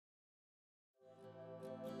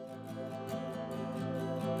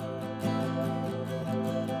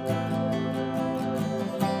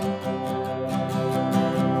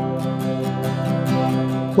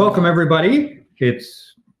Welcome, everybody.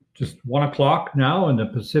 It's just 1 o'clock now in the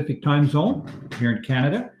Pacific time zone here in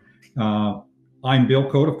Canada. I'm Bill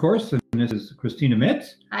Cote, of course, and this is Kristina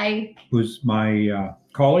Mitz. Hi. Who's my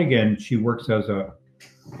colleague, and she works as a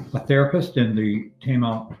therapist in the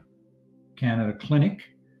Taymount Canada Clinic,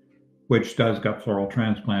 which does gut floral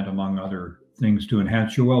transplant, among other things, to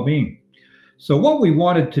enhance your well-being. So what we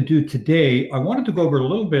wanted to do today, I wanted to go over a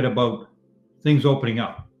little bit about things opening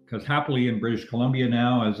up, because happily in British Columbia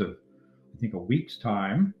now, as of, I think, a week's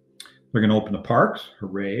time, they're going to open the parks.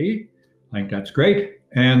 Hooray. I think that's great.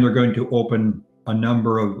 And they're going to open a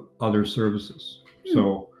number of other services.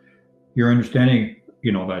 So you're understanding,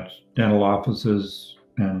 that's dental offices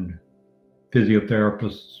and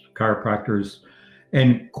physiotherapists, chiropractors,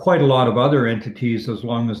 and quite a lot of other entities, as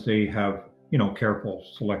long as they have, careful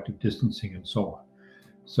selective distancing and so on.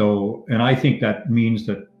 So, and I think that means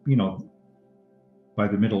that, by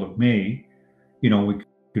the middle of May, we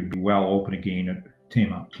could be well open again at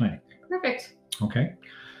Taymount Clinic. Perfect. Okay.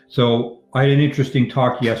 So I had an interesting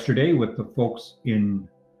talk yesterday with the folks in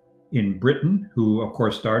Britain, who of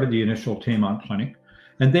course started the initial Taymount Clinic,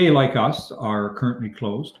 and they, like us, are currently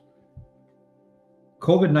closed.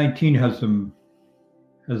 COVID-19 has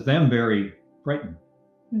them very frightened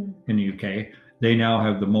in the UK. They now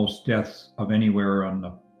have the most deaths of anywhere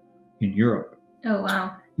in Europe. Oh,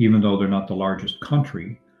 wow. Even though they're not the largest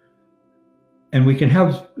country. And we can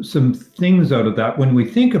have some things out of that when we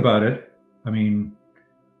think about it. I mean,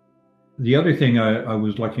 the other thing I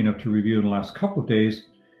was lucky enough to review in the last couple of days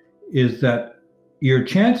is that your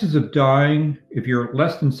chances of dying, if you're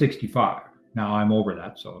less than 65, now I'm over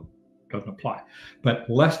that, so it doesn't apply, but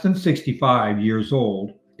less than 65 years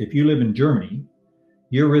old, if you live in Germany,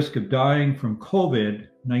 your risk of dying from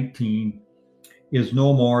COVID-19 is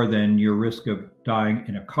no more than your risk of dying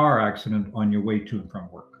in a car accident on your way to and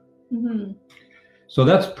from work. Mm-hmm. So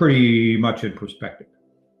that's pretty much in perspective.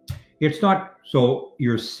 It's not, so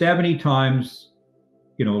you're 70 times,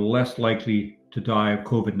 less likely to die of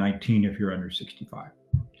COVID-19 if you're under 65.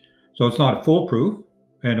 So it's not foolproof.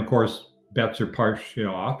 And of course, bets are partially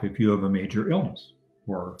off if you have a major illness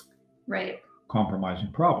or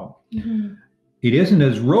compromising problem. Mm-hmm. It isn't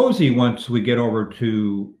as rosy once we get over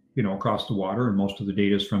to, across the water, and most of the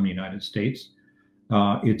data is from the United States.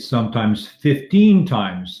 It's sometimes 15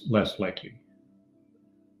 times less likely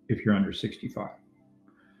if you're under 65.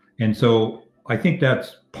 And so I think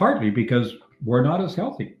that's partly because we're not as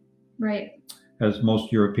healthy as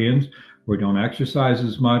most Europeans. We don't exercise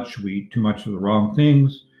as much. We eat too much of the wrong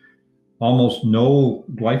things. Almost no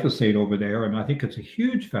glyphosate over there. And I think it's a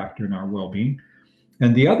huge factor in our well-being.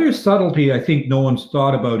 And the other subtlety I think no one's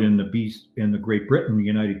thought about in the Great Britain, the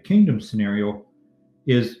United Kingdom scenario,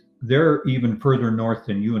 is they're even further north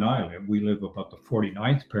than you and I live. We live about the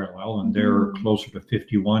 49th parallel, and they're closer to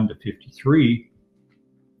 51 to 53.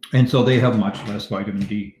 And so they have much less vitamin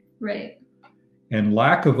D. Right. And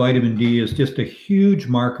lack of vitamin D is just a huge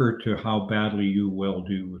marker to how badly you will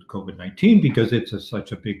do with COVID-19, because it's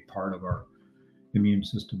such a big part of our immune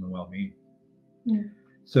system and well-being. Yeah.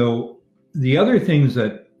 So the other things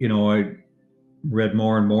that, I read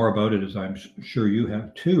more and more about it, as I'm sure you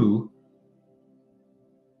have too,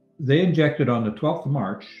 they injected on the 12th of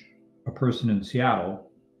March a person in Seattle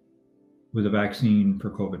with a vaccine for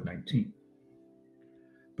COVID-19.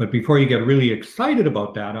 But before you get really excited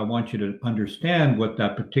about that, I want you to understand what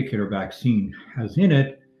that particular vaccine has in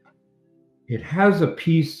it. It has a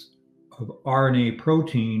piece of RNA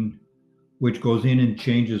protein which goes in and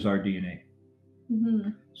changes our DNA.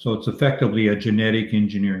 Mm-hmm. So it's effectively a genetic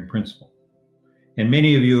engineering principle. And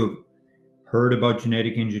many of you have heard about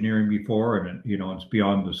genetic engineering before, and it's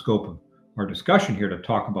beyond the scope of our discussion here to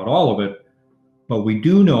talk about all of it. But we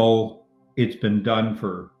do know it's been done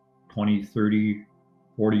for 20, 30,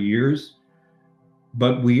 40 years.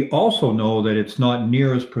 But we also know that it's not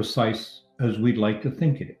near as precise as we'd like to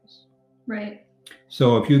think it is. Right.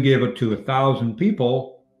 So if you give it to 1,000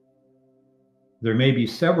 people, there may be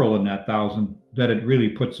several in that 1,000 that it really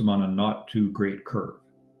puts them on a not too great curve.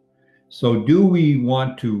 So do we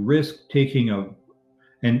want to risk taking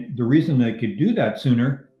and the reason they could do that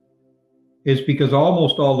sooner is because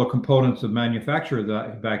almost all the components of manufacture of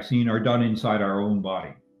that vaccine are done inside our own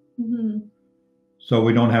body. Mm-hmm. So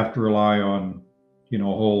we don't have to rely on, a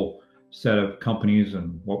whole set of companies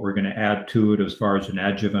and what we're going to add to it as far as an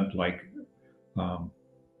adjuvant like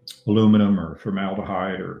aluminum or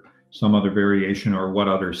formaldehyde or some other variation, or what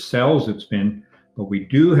other cells it's been. But we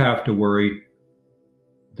do have to worry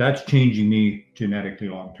that's changing me genetically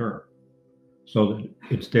long term, so that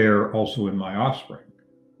it's there also in my offspring.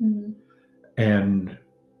 Mm-hmm. And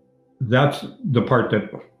that's the part that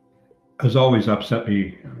has always upset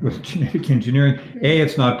me with genetic engineering. A,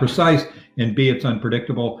 it's not precise, and B, it's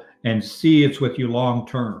unpredictable, and C, it's with you long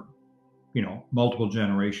term, multiple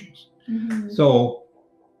generations. So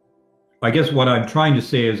I guess what I'm trying to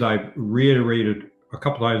say is I've reiterated a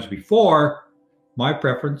couple times before, my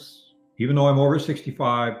preference, even though I'm over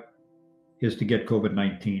 65, is to get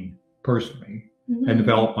COVID-19 personally and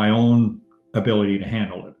develop my own ability to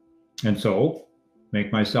handle it. And so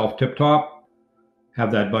make myself tip-top,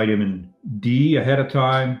 have that vitamin D ahead of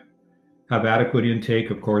time, have adequate intake,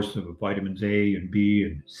 of course, of vitamins A and B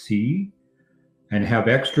and C, and have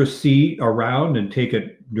extra C around and take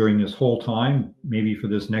it during this whole time, maybe for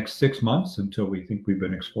this next 6 months until we think we've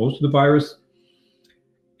been exposed to the virus.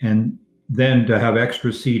 And then to have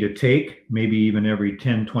extra C to take, maybe even every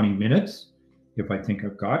 10, 20 minutes, if I think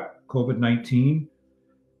I've got COVID-19,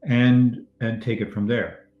 and take it from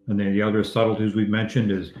there. And then the other subtleties we've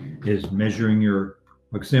mentioned is measuring your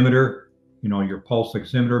oximeter, your pulse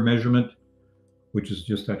oximeter measurement, which is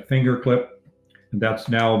just that finger clip. And that's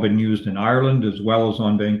now been used in Ireland as well as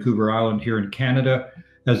on Vancouver Island here in Canada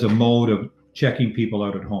as a mode of checking people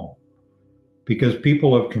out at home. Because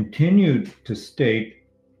people have continued to state,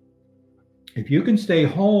 if you can stay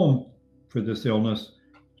home for this illness,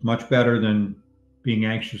 it's much better than being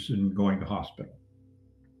anxious and going to hospital.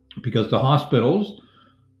 Because the hospitals,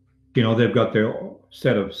 they've got their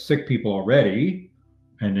set of sick people already,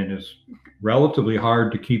 and then it's relatively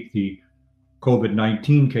hard to keep the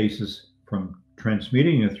COVID-19 cases from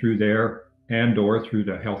transmitting it through there and or through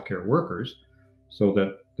the healthcare workers, so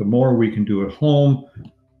that the more we can do at home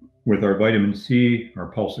with our vitamin C, our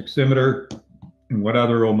pulse oximeter, and what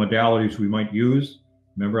other modalities we might use.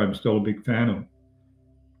 Remember, I'm still a big fan of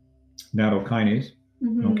nattokinase,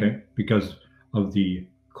 okay, because of the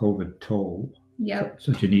COVID toll. Yep.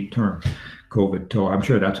 Such a neat term, COVID toll. I'm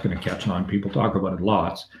sure that's going to catch on. People talk about it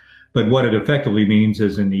lots. But what it effectively means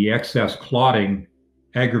is in the excess clotting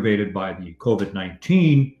aggravated by the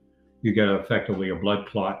COVID-19, you get effectively a blood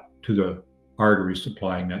clot to the artery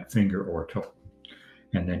supplying that finger or toe.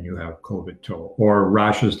 And then you have COVID toe or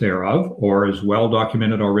rashes thereof, or as well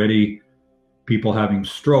documented already, people having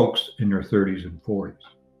strokes in their 30s and 40s.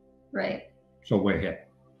 Right. So way ahead.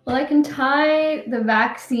 Well, I can tie the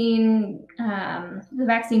vaccine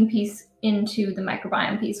piece into the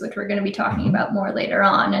microbiome piece, which we're going to be talking about more later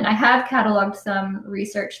on. And I have cataloged some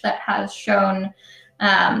research that has shown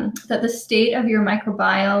that the state of your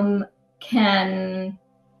microbiome can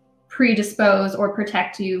predispose or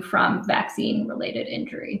protect you from vaccine-related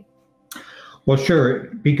injury. Well,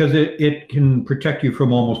 sure, because it can protect you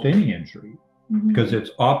from almost any injury, because it's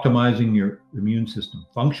optimizing your immune system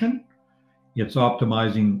function. It's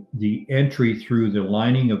optimizing the entry through the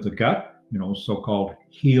lining of the gut, so-called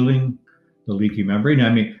healing the leaky membrane. I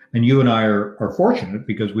mean, and you and I are fortunate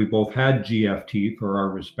because we both had GFT for our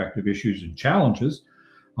respective issues and challenges.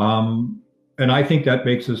 And I think that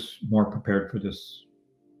makes us more prepared for this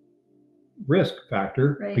risk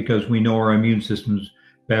factor, right, because we know our immune system's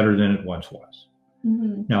better than it once was.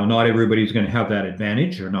 Now, not everybody's going to have that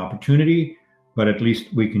advantage or an opportunity, but at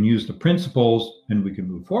least we can use the principles and we can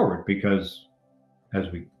move forward because, as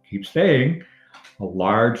we keep saying, a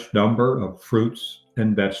large number of fruits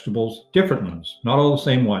and vegetables, different ones, not all the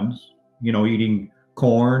same ones, eating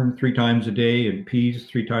corn 3 times a day and peas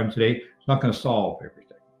 3 times a day, it's not going to solve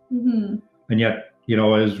everything. And yet,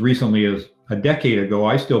 as recently as a decade ago,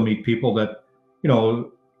 I still meet people that,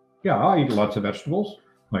 I eat lots of vegetables,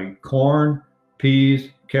 like corn, peas,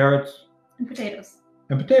 carrots. And potatoes.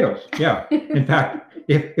 And potatoes, yeah. In fact,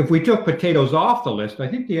 if we took potatoes off the list, I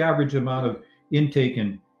think the average amount of intake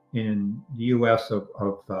in the US of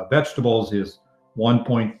vegetables is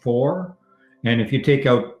 1.4. And if you take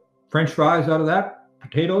out French fries out of that,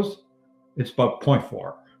 potatoes, it's about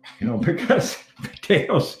 0.4, because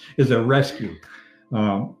potatoes is a rescue.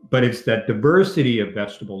 But it's that diversity of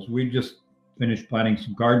vegetables. We just finished planting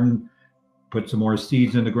some garden, put some more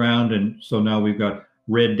seeds in the ground. And so now we've got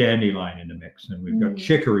red dandelion in the mix, and we've got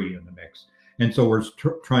chicory in the mix. And so we're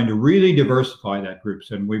trying to really diversify that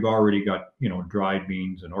groups. And we've already got, dried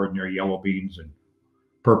beans and ordinary yellow beans and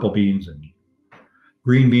purple beans and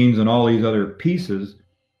green beans and all these other pieces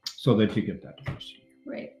so that you get that diversity.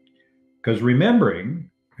 Right. Because remembering,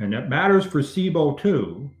 and that matters for Sibo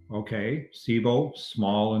too, okay? Sibo,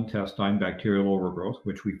 small intestine bacterial overgrowth,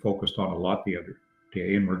 which we focused on a lot the other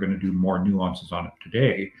day, and we're going to do more nuances on it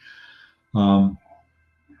today.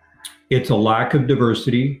 It's a lack of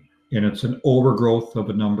diversity, and it's an overgrowth of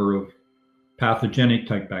a number of pathogenic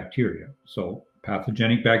type bacteria. So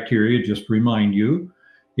pathogenic bacteria, just to remind you,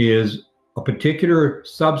 is a particular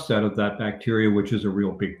subset of that bacteria, which is a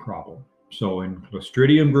real big problem. So in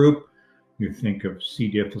Clostridium group, You think of C.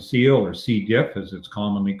 difficile or C. diff, as it's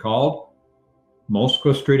commonly called. Most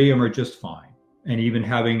Clostridium are just fine. And even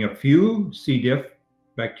having a few C. diff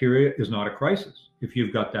bacteria is not a crisis if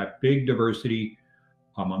you've got that big diversity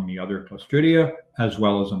among the other Clostridia, as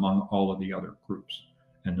well as among all of the other groups.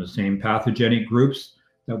 And the same pathogenic groups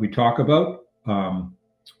that we talk about,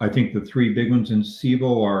 I think the three big ones in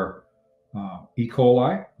Sibo are E.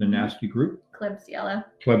 coli, the nasty group. Klebsiella.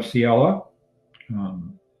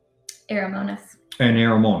 Aeromonas. And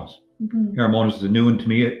Aeromonas. Aeromonas is a new one to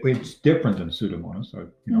me. It's different than Pseudomonas.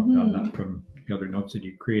 I've done that from the other notes that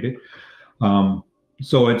you created.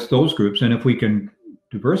 So it's those groups, and if we can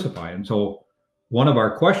diversify. And so one of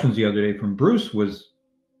our questions the other day from Bruce was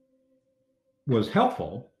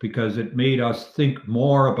helpful because it made us think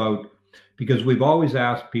more about, because we've always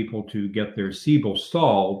asked people to get their Sibo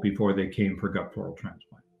solved before they came for gut floral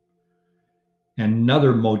transplant. And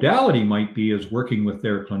another modality might be is working with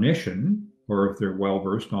their clinician, or if they're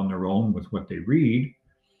well-versed on their own with what they read,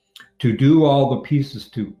 to do all the pieces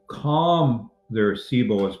to calm their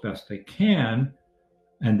Sibo as best they can,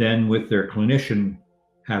 and then with their clinician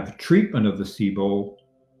have treatment of the Sibo,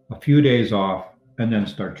 a few days off, and then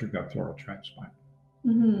start your gut floral transplant.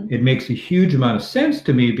 It makes a huge amount of sense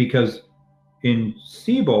to me because in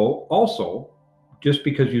Sibo also, just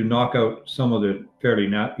because you knock out some of the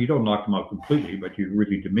you don't knock them out completely, but you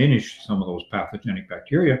really diminish some of those pathogenic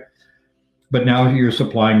bacteria. But now you're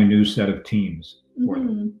supplying a new set of teams for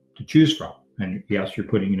them to choose from. And yes, you're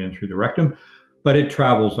putting it in through the rectum, but it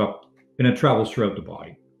travels up and it travels throughout the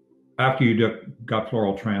body. After you do gut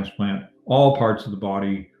floral transplant, all parts of the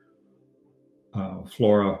body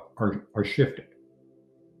flora are shifted,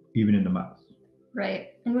 even in the mouth. Right.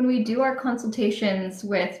 And when we do our consultations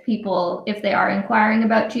with people, if they are inquiring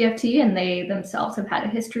about GFT and they themselves have had a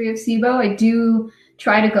history of Sibo, I do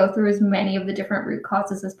try to go through as many of the different root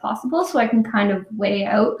causes as possible so I can kind of weigh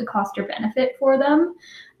out the cost or benefit for them.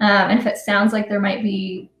 And if it sounds like there might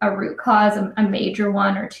be a root cause, a major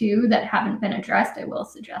one or two that haven't been addressed, I will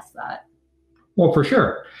suggest that. Well, for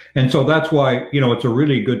sure. And so that's why, it's a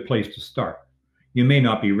really good place to start. You may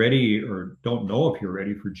not be ready or don't know if you're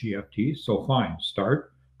ready for GFT, so fine,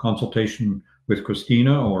 start consultation with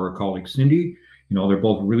Kristina or her colleague Cindy. They're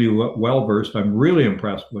both really well-versed. I'm really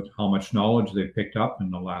impressed with how much knowledge they've picked up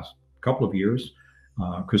in the last couple of years.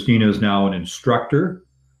 Kristina is now an instructor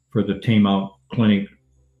for the Taymount Clinic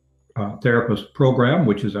therapist program,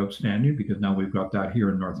 which is outstanding because now we've got that here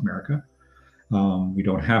in North America. We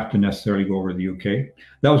don't have to necessarily go over to the UK.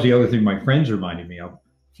 That was the other thing my friends reminded me of.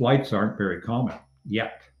 Flights aren't very common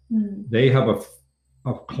yet. They have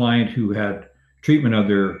a client who had treatment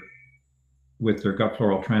with their gut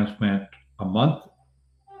floral transplant a month,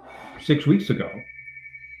 6 weeks ago.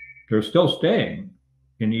 They're still staying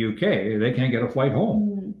in the UK. They can't get a flight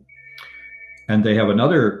home. And they have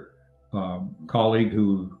another colleague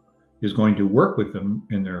who is going to work with them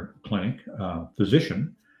in their clinic,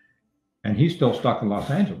 physician, and he's still stuck in Los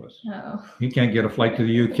Angeles. He can't get a flight to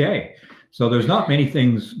the UK. So there's not many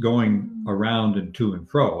things going around and to and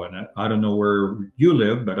fro. And I don't know where you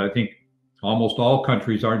live, but I think almost all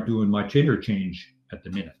countries aren't doing much interchange at the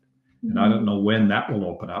minute. And I don't know when that will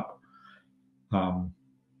open up.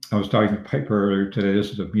 I was talking to Piper earlier today.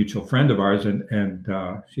 This is a mutual friend of ours, and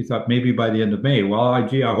she thought maybe by the end of May. Well, I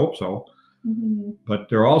hope so. But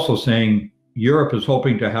they're also saying Europe is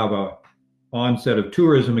hoping to have a onset of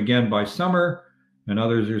tourism again by summer, and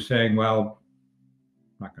others are saying, well,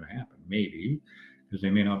 not going to happen, maybe, because they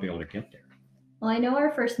may not be able to get there. Well, I know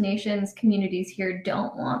our First Nations communities here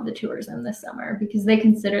don't want the tourism this summer because they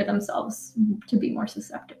consider themselves to be more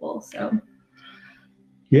susceptible. So,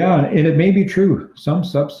 yeah, and it may be true. Some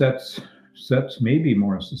sets may be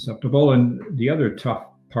more susceptible. And the other tough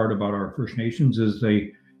part about our First Nations is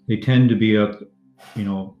they tend to be a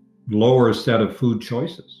lower set of food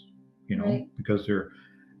choices, right, because they're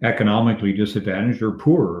economically disadvantaged or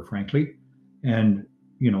poorer, frankly. And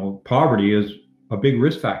poverty is a big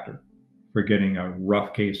risk factor for getting a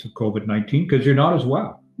rough case of COVID-19 because you're not as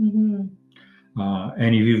well. And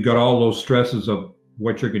if you've got all those stresses of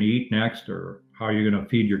what you're going to eat next or how you're going to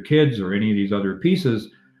feed your kids or any of these other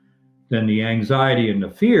pieces, then the anxiety and the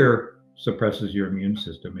fear suppresses your immune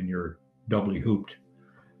system and you're doubly hooped.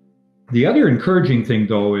 The other encouraging thing,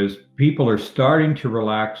 though, is people are starting to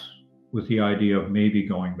relax with the idea of maybe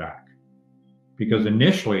going back. Because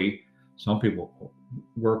initially, some people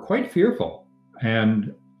were quite fearful.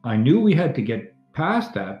 And I knew we had to get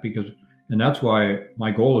past that and that's why my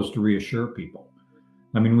goal is to reassure people.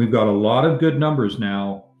 I mean, we've got a lot of good numbers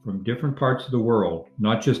now from different parts of the world,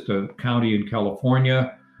 not just a county in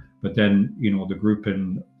California, but then, the group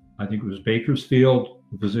in, I think it was Bakersfield,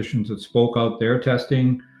 the physicians that spoke out their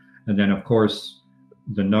testing, and then of course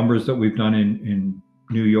the numbers that we've done in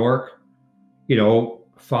New York,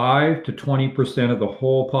 5 to 20% of the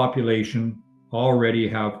whole population already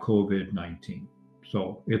have COVID-19.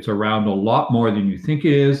 So it's around a lot more than you think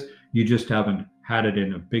it is. You just haven't had it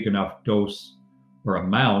in a big enough dose or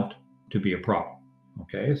amount to be a problem.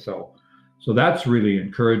 Okay, so that's really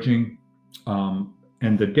encouraging.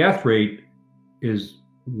 And the death rate is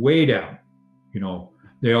way down.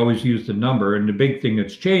 They always use the number, and the big thing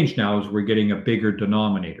that's changed now is we're getting a bigger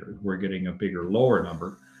denominator. We're getting a bigger lower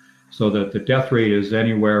number, so that the death rate is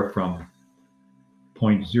anywhere from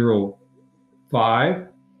 0.05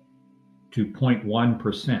 to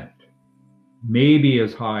 0.1%, maybe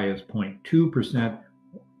as high as 0.2%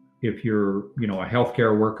 if you're, a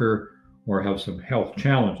healthcare worker or have some health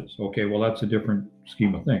challenges. Okay, well, that's a different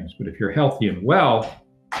scheme of things. But if you're healthy and well,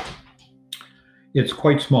 it's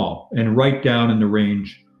quite small and right down in the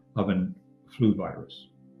range of a flu virus.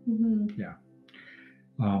 Mm-hmm. Yeah.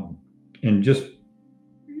 And just,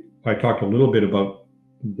 I talked a little bit about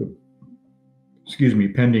the,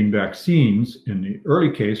 pending vaccines in the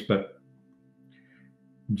early case, but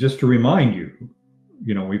just to remind you,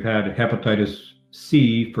 we've had hepatitis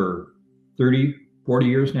C for 30, 40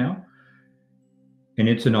 years now, and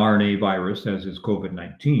it's an RNA virus, as is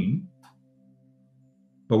COVID-19,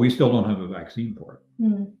 but we still don't have a vaccine for it.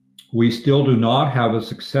 Mm. We still do not have a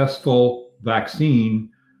successful vaccine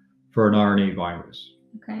for an RNA virus.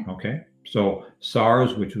 Okay. So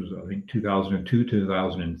SARS, which was, I think, 2002,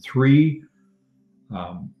 2003,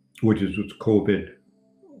 which is what's COVID-1,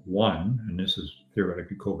 and this is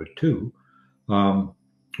theoretically COVID-2.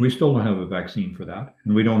 We still don't have a vaccine for that.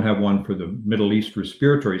 And we don't have one for the Middle East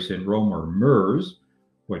respiratory syndrome, or MERS,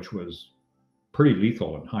 which was pretty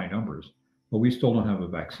lethal in high numbers, but we still don't have a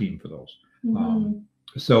vaccine for those. Mm-hmm.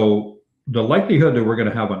 So the likelihood that we're going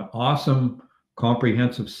to have an awesome,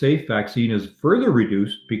 comprehensive, safe vaccine is further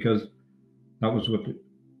reduced, because that was what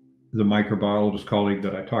the microbiologist colleague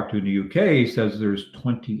that I talked to in the UK says there's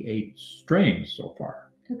 28 strains so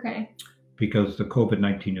far. Okay. Because the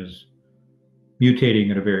COVID-19 is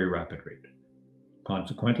mutating at a very rapid rate.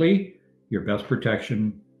 Consequently, your best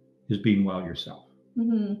protection is being well yourself.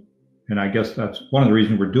 Mm-hmm. And I guess that's one of the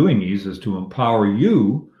reasons we're doing these, is to empower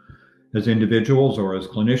you as individuals or as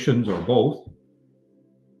clinicians or both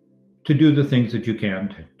to do the things that you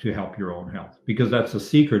can to help your own health. Because that's the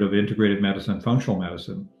secret of integrated medicine, functional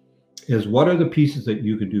medicine, is what are the pieces that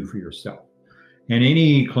you can do for yourself. And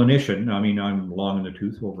any clinician, I'm long in the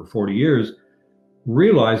tooth, over 40 years,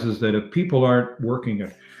 realizes that if people aren't working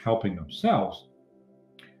at helping themselves,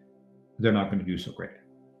 they're not going to do so great.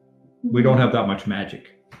 Mm-hmm. We don't have that much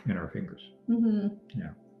magic in our fingers. Mm-hmm. Yeah.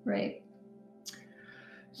 Right.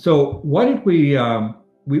 So why did we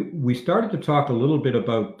started to talk a little bit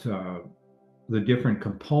about the different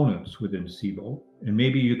components within Sibo, and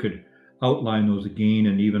maybe you could outline those again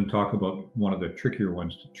and even talk about one of the trickier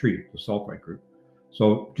ones to treat, the sulfite group.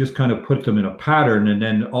 So just kind of put them in a pattern, and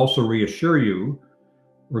then also reassure you,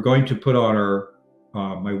 we're going to put on our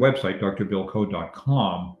my website,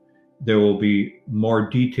 drbillcode.com, there will be more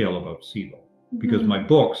detail about Sibo, because my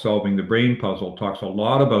book, Solving the Brain Puzzle, talks a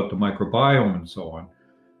lot about the microbiome and so on,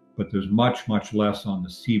 but there's much, much less on the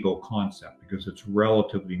Sibo concept, because it's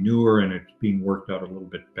relatively newer and it's being worked out a little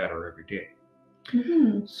bit better every day.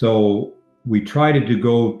 Mm-hmm. So we tried to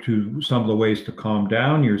go to some of the ways to calm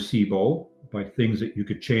down your Sibo by things that you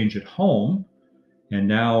could change at home. And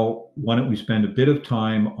now, why don't we spend a bit of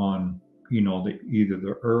time on, either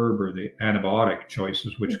the herb or the antibiotic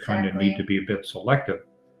choices, which kind of need to be a bit selective,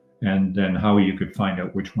 and then how you could find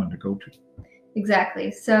out which one to go to.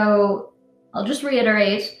 Exactly. So I'll just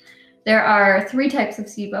reiterate, there are 3 types of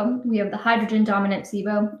Sibo. We have the hydrogen dominant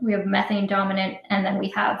Sibo, we have methane dominant, and then we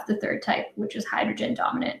have the 3rd type, which is hydrogen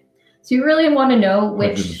dominant. So you really want to know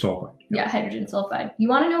which... Hydrogen sulfide. Yeah, hydrogen sulfide. You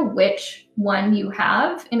want to know which one you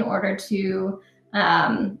have in order to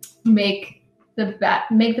make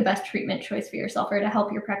the best treatment choice for yourself, or to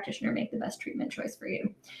help your practitioner make the best treatment choice for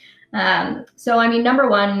you. So, number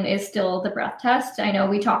 1 is still the breath test. I know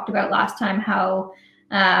we talked about last time how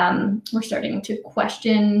we're starting to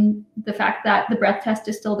question the fact that the breath test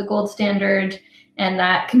is still the gold standard, and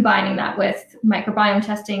that combining that with microbiome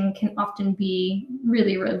testing can often be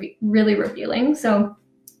really, really, really revealing. So,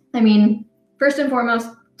 first and foremost,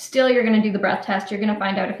 still you're going to do the breath test. You're going to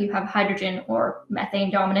find out if you have hydrogen or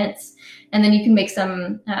methane dominance, and then you can make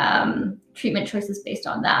some treatment choices based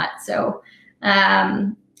on that. So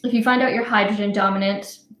if you find out you're hydrogen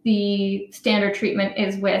dominant, the standard treatment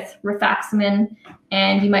is with rifaximin,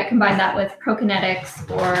 and you might combine that with prokinetics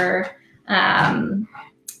or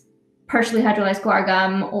partially hydrolyzed guar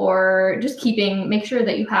gum, or just make sure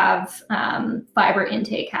that you have fiber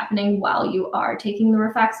intake happening while you are taking the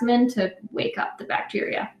rifaximin to wake up the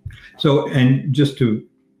bacteria. So, and just to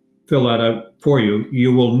fill that out for you,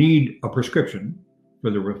 you will need a prescription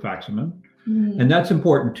for the rifaximin. And that's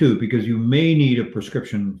important too, because you may need a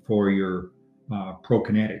prescription for your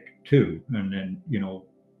prokinetic too. And then,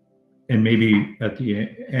 and maybe at the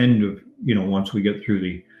end of, once we get through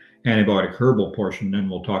the antibiotic herbal portion, then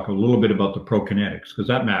we'll talk a little bit about the prokinetics, because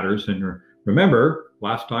that matters. And remember,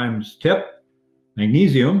 last time's tip,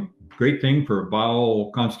 magnesium, great thing for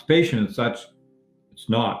bowel constipation and such. It's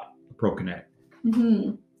not a prokinetic.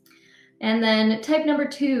 And then type number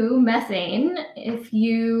 2, methane. If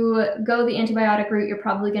you go the antibiotic route, you're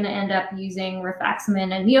probably going to end up using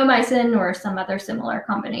rifaximin and neomycin or some other similar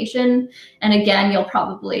combination. And again, you'll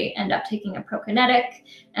probably end up taking a prokinetic.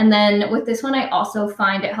 And then with this one, I also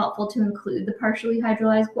find it helpful to include the partially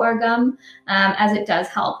hydrolyzed guar gum, as it does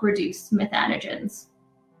help reduce methanogens.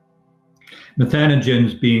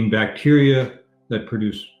 Methanogens being bacteria that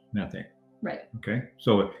produce methane. Right. Okay.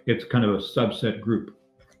 So it's kind of a subset group.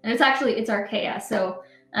 And it's archaea. So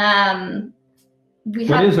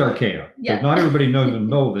what is archaea? Yeah. Not everybody knows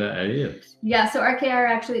know that it is. Yeah, so archaea are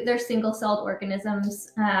actually, they're single-celled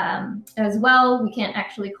organisms as well. We can't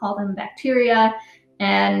actually call them bacteria.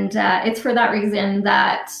 And it's for that reason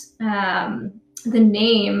that the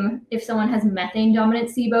name, if someone has methane-dominant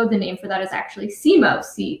SIBO, the name for that is actually SIMO,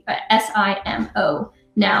 S-I-M-O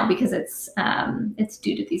now, because it's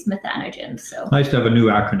due to these methanogens. So nice to have a new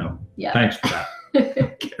acronym. Yeah. Thanks for that.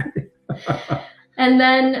 And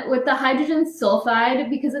then with the hydrogen sulfide,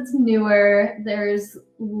 because it's newer, there's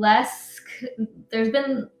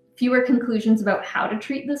been fewer conclusions about how to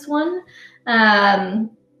treat this one. And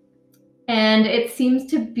it seems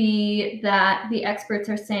to be that the experts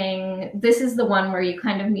are saying this is the one where you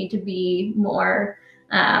kind of need to be more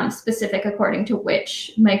specific according to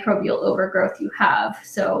which microbial overgrowth you have.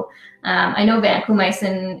 So I know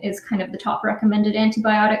vancomycin is kind of the top recommended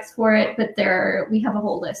antibiotics for it, but we have a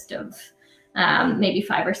whole list of maybe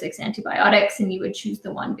 5 or 6 antibiotics, and you would choose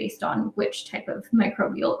the one based on which type of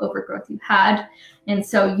microbial overgrowth you had. And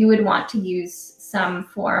so you would want to use some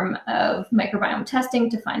form of microbiome testing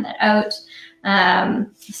to find that out.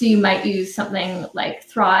 So you might use something like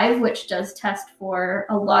Thrive, which does test for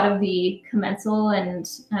a lot of the commensal and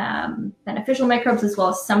beneficial microbes, as well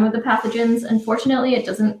as some of the pathogens. Unfortunately, it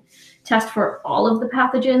doesn't test for all of the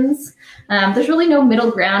pathogens. There's really no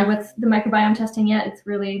middle ground with the microbiome testing yet.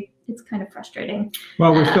 It's kind of frustrating.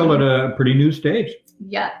 Well, we're still at a pretty new stage.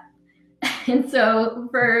 Yeah. And so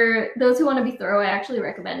for those who want to be thorough, I actually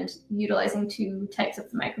recommend utilizing 2 types of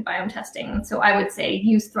microbiome testing. So I would say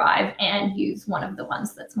use Thrive and use one of the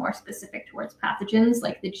ones that's more specific towards pathogens,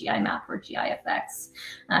 like the GI map or GIFX,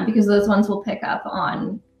 because those ones will pick up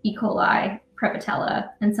on E. coli,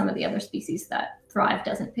 Prevotella, and some of the other species that Thrive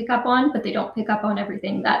doesn't pick up on, but they don't pick up on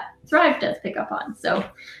everything that Thrive does pick up on. So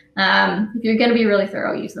if you're going to be really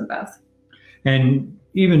thorough, use them both. And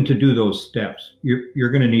even to do those steps, you're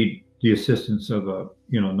going to need the assistance of a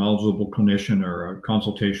knowledgeable clinician or a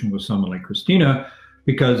consultation with someone like Kristina,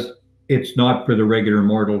 because it's not for the regular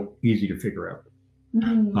mortal easy to figure out.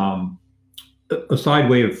 A side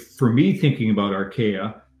way of, for me, thinking about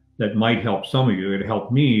archaea that might help some of you, it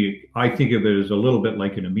helped me, I think of it as a little bit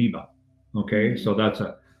like an amoeba. Okay, so that's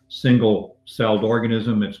a single-celled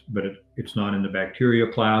organism, but it's not in the bacteria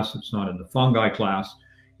class, it's not in the fungi class,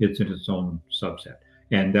 it's in its own subset.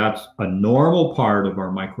 And that's a normal part of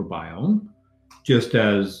our microbiome, just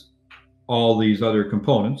as all these other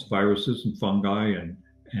components, viruses and fungi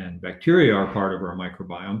and bacteria are part of our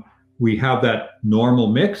microbiome. We have that normal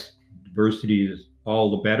mix. Diversity is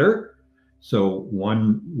all the better. So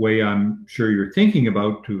one way I'm sure you're thinking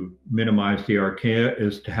about to minimize the archaea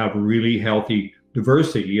is to have a really healthy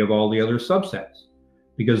diversity of all the other subsets,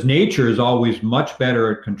 because nature is always much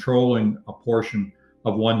better at controlling a portion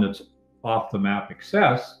of one that's off the map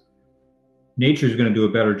excess. Nature is going to do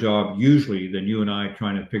a better job usually than you and I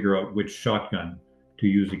trying to figure out which shotgun to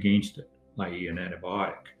use against it, i.e. an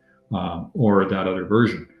antibiotic or that other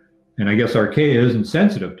version. And I guess archaea isn't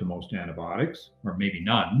sensitive to most antibiotics, or maybe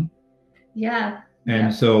none. Yeah.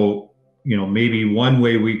 And so, maybe one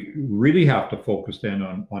way we really have to focus then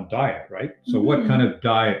on diet, right? So what kind of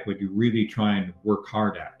diet would you really try and work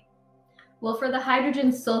hard at? Well, for the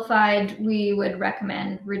hydrogen sulfide, we would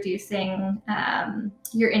recommend reducing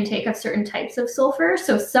your intake of certain types of sulfur.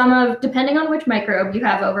 So depending on which microbe you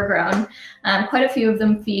have overgrown, quite a few of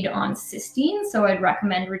them feed on cysteine. So I'd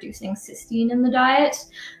recommend reducing cysteine in the diet.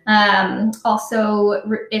 Also,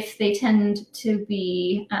 if they tend to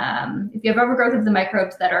be, if you have overgrowth of the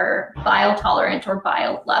microbes that are bile tolerant or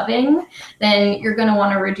bile loving, then you're going to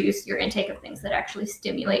want to reduce your intake of things that actually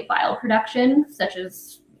stimulate bile production, such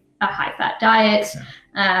as a high-fat diet,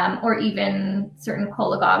 or even certain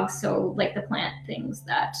cholagogues, so like the plant things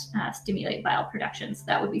that stimulate bile production. So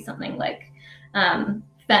that would be something like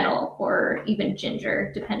fennel or even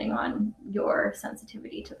ginger, depending on your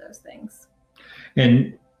sensitivity to those things.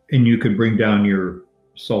 And you could bring down your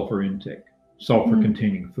sulfur intake,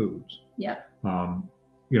 sulfur-containing foods. Yep.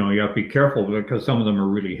 You know, you have to be careful because some of them are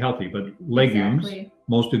really healthy, but legumes,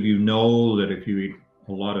 most of you know that if you eat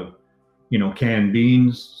a lot of canned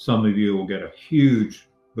beans, some of you will get a huge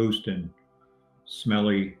boost in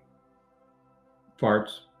smelly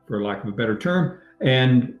farts, for lack of a better term.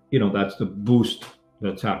 And, that's the boost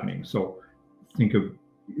that's happening. So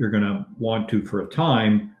you're going to want to, for a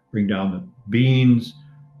time, bring down the beans,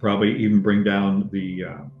 probably even bring down the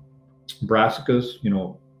brassicas,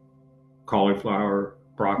 cauliflower,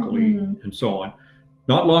 broccoli, and so on.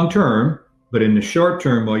 Not long term, but in the short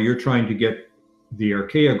term, while you're trying to get the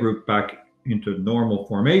archaea group back into normal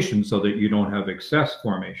formation so that you don't have excess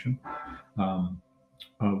formation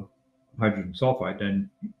of hydrogen sulfide, then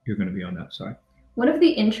you're going to be on that side. One of the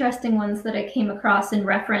interesting ones that I came across in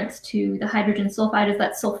reference to the hydrogen sulfide is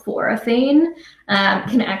that sulforaphane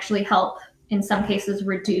can actually help, in some cases,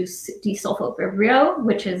 reduce desulfovibrio,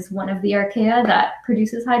 which is one of the archaea that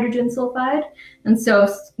produces hydrogen sulfide. And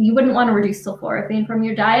so you wouldn't want to reduce sulforaphane from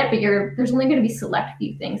your diet, but there's only going to be select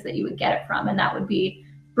few things that you would get it from, and that would be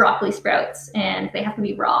broccoli sprouts, and they have to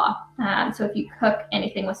be raw. So if you cook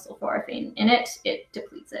anything with sulforaphane in it, it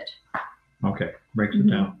depletes it. Okay, breaks it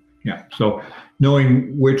down. Yeah, so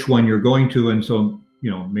knowing which one you're going to, and so,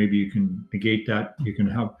 maybe you can negate that. You can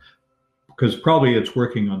have, because probably it's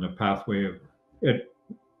working on the pathway of it,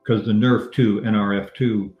 because the NRF2,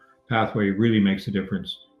 NRF2 pathway really makes a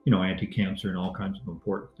difference, anti-cancer and all kinds of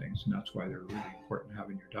important things. And that's why they're really important to have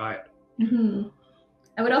in your diet. Mm-hmm.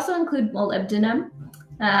 I would also include molybdenum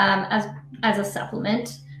as a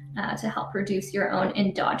supplement to help reduce your own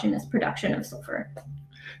endogenous production of sulfur.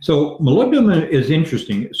 So molybdenum is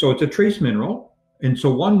interesting. So it's a trace mineral. And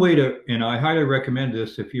so one way and I highly recommend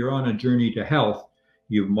this, if you're on a journey to health,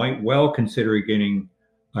 you might well consider getting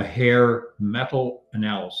a hair metal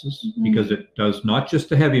analysis, because it does not just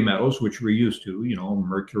the heavy metals, which we're used to,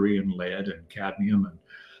 mercury and lead and cadmium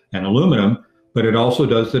and aluminum, but it also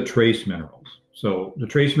does the trace minerals. So the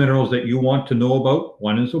trace minerals that you want to know about,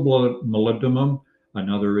 one is molybdenum,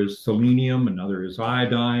 another is selenium, another is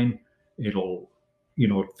iodine. It'll,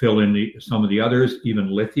 fill in some of the others, even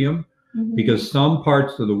lithium, because some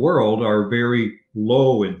parts of the world are very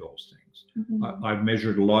low in those things. I've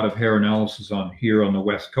measured a lot of hair analysis here on the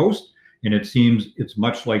West Coast, and it seems it's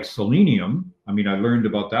much like selenium. I mean, I learned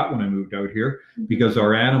about that when I moved out here, because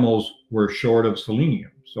our animals were short of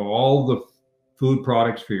selenium. So all the food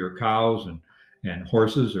products for your cows and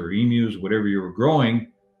horses or emus, whatever you were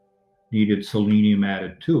growing, needed selenium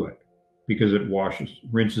added to it, because it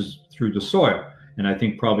rinses through the soil. And I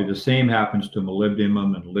think probably the same happens to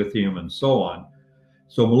molybdenum and lithium and so on.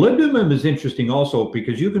 So molybdenum is interesting also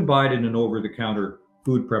because you can buy it in an over-the-counter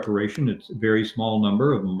food preparation. It's a very small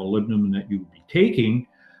number of molybdenum that you would be taking,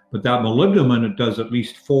 but that molybdenum, it does at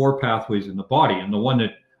least 4 pathways in the body. And the one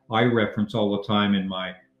that I reference all the time in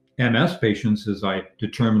my MS patients is I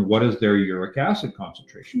determine what is their uric acid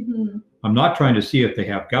concentration. I'm not trying to see if they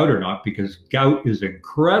have gout or not, because gout is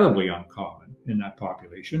incredibly uncommon in that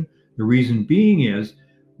population. The reason being is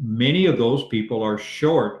many of those people are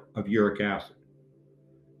short of uric acid.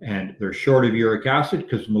 And they're short of uric acid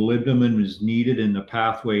because molybdenum is needed in the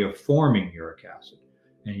pathway of forming uric acid.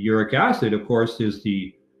 And uric acid, of course, is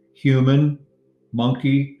the human,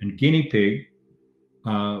 monkey, and guinea pig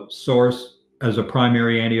source as a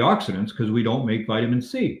primary antioxidants, because we don't make vitamin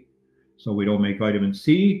C. So we don't make vitamin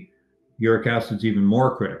C, uric acid is even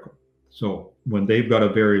more critical. So when they've got a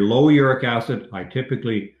very low uric acid, I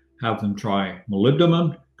typically have them try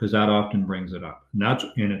molybdenum, because that often brings it up.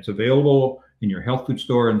 And it's available in your health food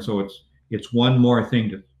store. And so it's one more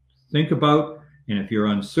thing to think about. And if you're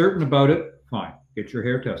uncertain about it, fine, get your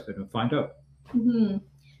hair tested and find out.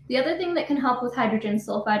 The other thing that can help with hydrogen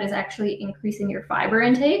sulfide is actually increasing your fiber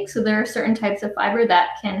intake. So there are certain types of fiber that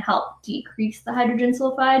can help decrease the hydrogen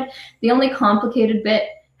sulfide. The only complicated bit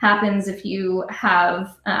happens if you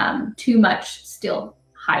have too much still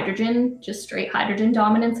hydrogen, just straight hydrogen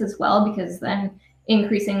dominance as well, because then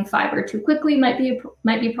increasing fiber too quickly might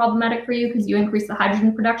be problematic for you because you increase the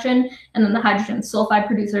hydrogen production, and then the hydrogen sulfide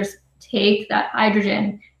producers take that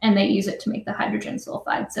hydrogen and they use it to make the hydrogen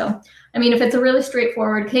sulfide. So, I mean, if it's a really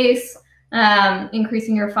straightforward case,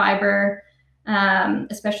 increasing your fiber,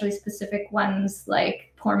 especially specific ones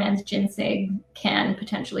like poor man's ginseng, can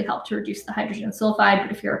potentially help to reduce the hydrogen sulfide.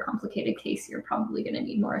 But if you're a complicated case, you're probably going to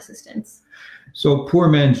need more assistance. So poor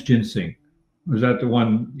man's ginseng, is that the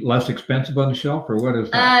one less expensive on the shelf, or what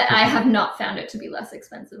is that? I have not found it to be less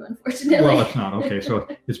expensive, unfortunately. Well, it's not. Okay, so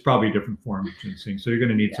it's probably a different form of ginseng. So you're going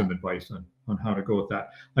to need some advice on how to go with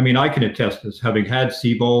that. I mean, I can attest this, having had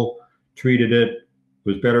Sibo, treated it,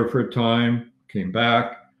 was better for a time, came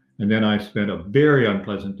back, and then I spent a very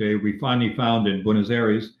unpleasant day. We finally found in Buenos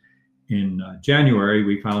Aires in January,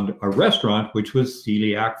 we found a restaurant which was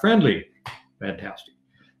celiac friendly. Fantastic.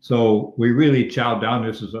 So we really chowed down.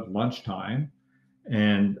 This is at lunchtime,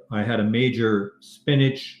 and I had a major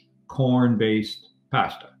spinach corn-based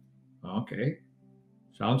pasta. Okay,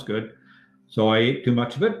 sounds good. So I ate too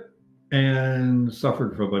much of it and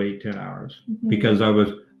suffered for about 8-10 hours because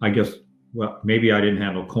I guess, well, maybe I didn't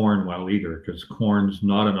handle corn well either, because corn's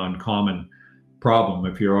not an uncommon problem.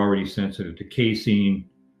 If you're already sensitive to casein,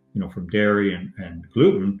 from dairy and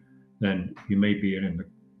gluten, then you may be in the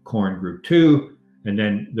corn group too. And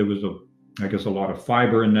then there was I guess a lot of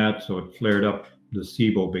fiber in that, so it flared up the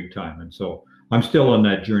Sibo big time. And so I'm still on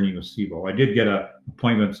that journey with Sibo. I did get an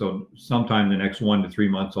appointment, so sometime the next 1 to 3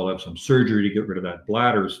 months, I'll have some surgery to get rid of that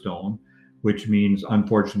bladder stone, which means,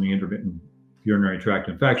 unfortunately, intermittent urinary tract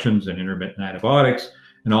infections and intermittent antibiotics.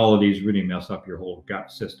 And all of these really mess up your whole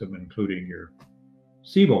gut system, including your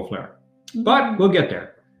Sibo flare. But we'll get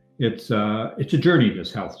there. It's a journey,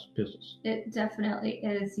 this health business. It definitely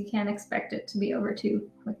is. You can't expect it to be over too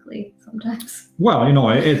quickly sometimes. Well,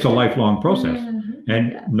 it's a lifelong process,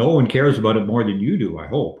 and no one cares about it more than you do, I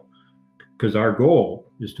hope, because our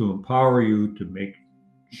goal is to empower you to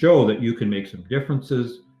show that you can make some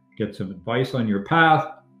differences, get some advice on your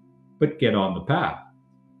path, but get on the path.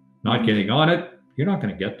 Not getting on it, you're not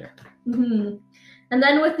going to get there. And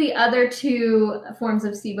then with the other two forms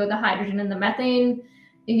of Sibo, the hydrogen and the methane,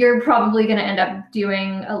 you're probably going to end up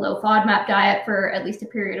doing a low FODMAP diet for at least a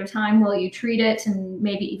period of time while you treat it, and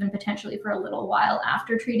maybe even potentially for a little while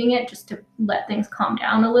after treating it, just to let things calm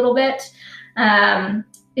down a little bit.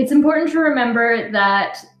 It's important to remember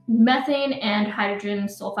that methane and hydrogen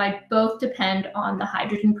sulfide both depend on the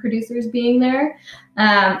hydrogen producers being there.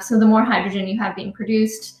 So the more hydrogen you have being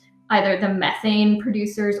produced, either the methane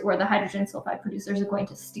producers or the hydrogen sulfide producers are going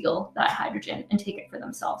to steal that hydrogen and take it for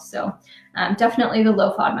themselves. So definitely the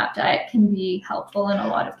low FODMAP diet can be helpful in a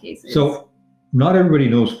lot of cases. So not everybody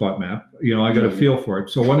knows FODMAP. I got a feel for it.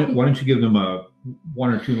 So why don't you give them a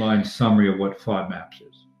 1 or 2 line summary of what FODMAPs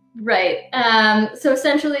is? Right. So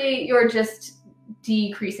essentially you're just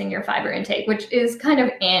decreasing your fiber intake, which is kind of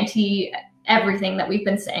anti everything that we've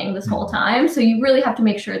been saying this whole time. So you really have to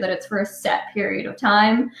make sure that it's for a set period of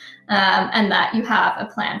time, and that you have a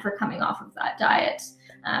plan for coming off of that diet,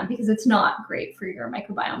 because it's not great for your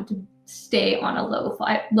microbiome to stay on a low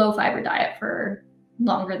fiber diet for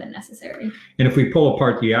longer than necessary. And if we pull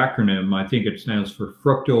apart the acronym, I think it stands for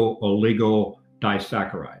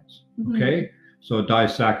fructo-oligodisaccharides. Okay, so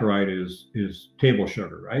disaccharide is table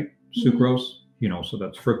sugar, right? Sucrose, so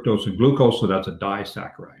that's fructose and glucose, so that's a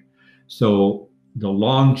disaccharide. So the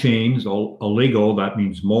long chains, oligo, that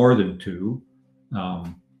means more than 2.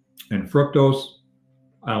 And fructose,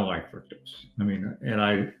 I don't like fructose. And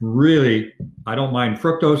I don't mind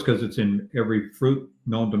fructose because it's in every fruit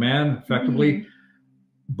known to man, effectively.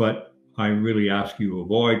 But I really ask you to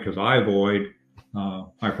avoid, because I avoid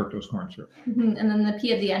high fructose corn syrup. And then the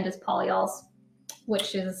P at the end is polyols,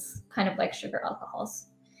 which is kind of like sugar alcohols.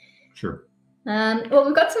 Sure. Well,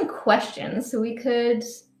 we've got some questions, so we could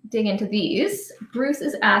dig into these. Bruce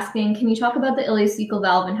is asking, can you talk about the ileocecal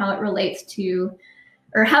valve and how it relates to,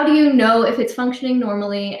 or how do you know if it's functioning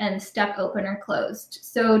normally and stuck open or closed?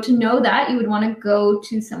 So to know that, you would want to go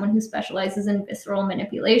to someone who specializes in visceral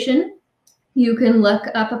manipulation. You can look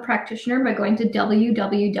up a practitioner by going to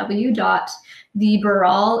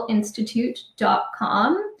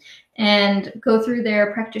www.thebarralinstitute.com and go through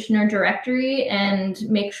their practitioner directory and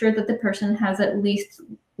make sure that the person has at least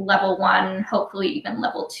level 1, hopefully even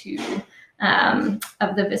level 2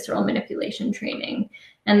 of the visceral manipulation training.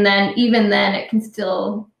 And then even then, it can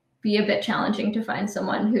still be a bit challenging to find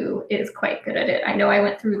someone who is quite good at it. I know I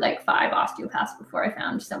went through like 5 osteopaths before I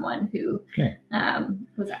found someone who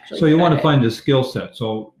was actually So you want to find the skill set.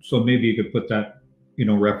 So maybe you could put that,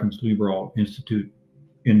 reference Liberal Institute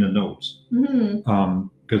in the notes, Mm-hmm.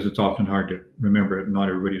 because it's often hard to remember. Not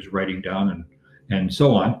everybody's writing down and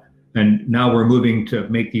so on. And now we're moving to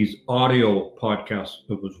make these audio podcasts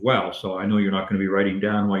as well. So I know you're not going to be writing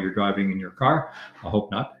down while you're driving in your car. I hope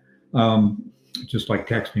not. Just like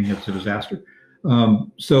texting, it's a disaster.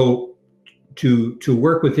 So to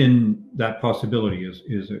work within that possibility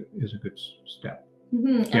is a good step.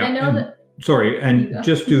 Mm-hmm. And I know that. Sorry, and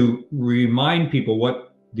just to remind people,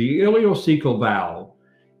 what the ileocecal valve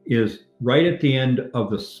is right at the end of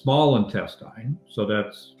the small intestine. So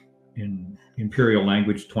that's in imperial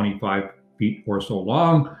language 25 feet or so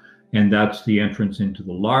long, and that's the entrance into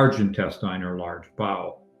the large intestine or large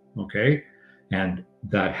bowel. Okay, and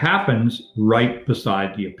that happens right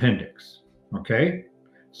beside the appendix. Okay,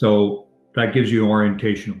 so that gives you an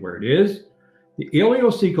orientation of where it is. The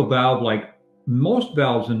ileocecal valve, like most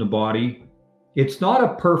valves in the body, it's not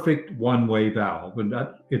a perfect one-way valve, and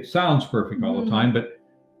that it sounds perfect all the time, but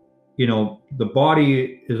you know, the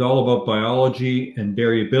body is all about biology and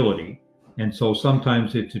variability, and so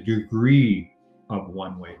sometimes it's a degree of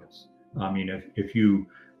one-wayness. I mean, if you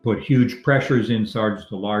put huge pressures inside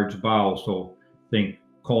the large bowel, so think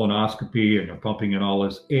colonoscopy, and they're pumping in all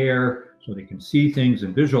this air so they can see things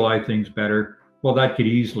and visualize things better, well, that could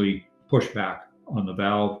easily push back on the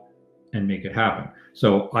valve and make it happen.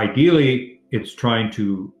 So ideally, it's trying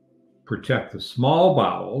to protect the small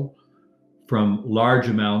bowel from large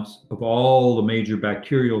amounts of all the major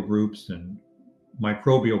bacterial groups and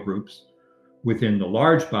microbial groups within the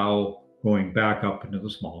large bowel going back up into the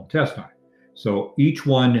small intestine. So each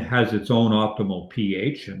one has its own optimal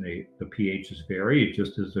pH, and the pHs vary.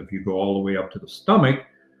 Just as if you go all the way up to the stomach,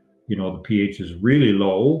 you know, the pH is really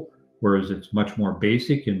low, whereas it's much more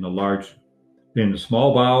basic in the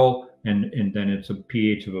small bowel, and then it's a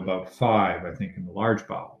pH of about 5, I think, in the large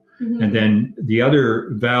bowel. Mm-hmm. And then the other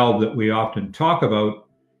valve that we often talk about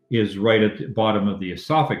is right at the bottom of the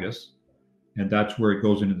esophagus, and that's where it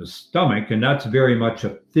goes into the stomach, and that's very much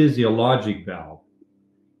a physiologic valve.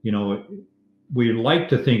 You know, we like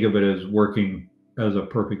to think of it as working as a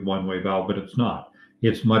perfect one-way valve, but it's not.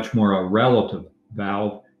 It's much more a relative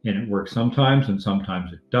valve, and it works sometimes and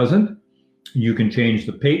sometimes it doesn't. You can change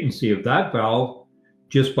the patency of that valve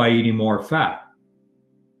just by eating more fat.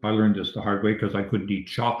 I learned this the hard way because I couldn't eat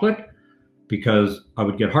chocolate because I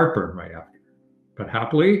would get heartburn right after. But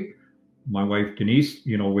happily, my wife Denise,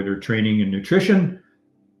 you know, with her training in nutrition,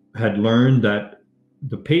 had learned that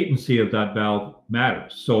the patency of that valve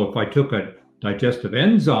matters. So if I took a digestive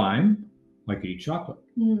enzyme, I could eat chocolate.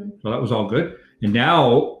 So that was all good. And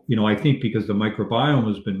now, you know, I think because the microbiome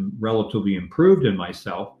has been relatively improved in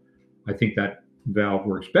myself, I think that valve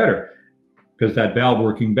works better. Because that valve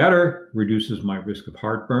working better reduces my risk of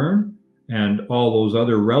heartburn and all those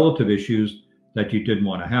other relative issues that you didn't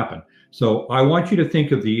want to happen. So I want you to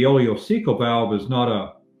think of the ileocecal valve as not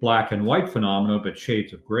a black and white phenomena, but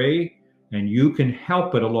shades of gray, and you can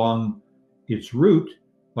help it along its route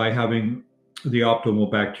by having the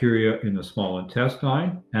optimal bacteria in the small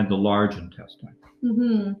intestine and the large intestine.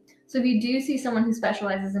 Mm-hmm. So if you do see someone who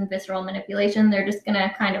specializes in visceral manipulation, they're just going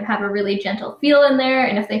to kind of have a really gentle feel in there.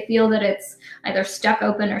 And if they feel that it's either stuck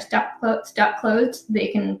open or stuck closed, they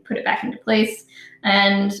can put it back into place.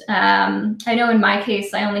 And I know in my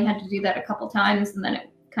case, I only had to do that a couple times and then it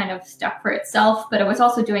kind of stuck for itself, but I was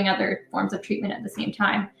also doing other forms of treatment at the same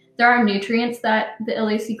time. There are nutrients that the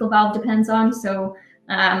ileocecal valve depends on. So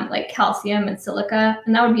like calcium and silica,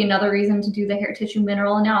 and that would be another reason to do the hair tissue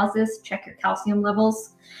mineral analysis, check your calcium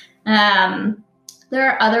levels. There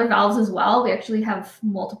are other valves as well. We actually have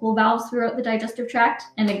multiple valves throughout the digestive tract.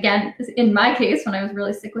 And again, in my case, when I was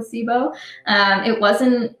really sick with Sibo, it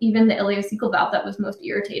wasn't even the ileocecal valve that was most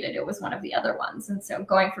irritated. It was one of the other ones. And so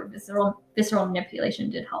going for visceral manipulation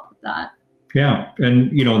did help with that. Yeah.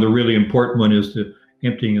 And, you know, the really important one is the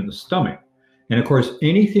emptying of the stomach. And of course,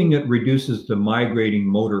 anything that reduces the migrating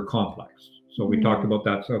motor complex. So we talked about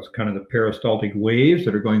that. So it's kind of the peristaltic waves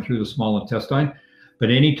that are going through the small intestine. But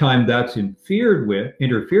anytime that's interfered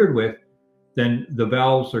with, then the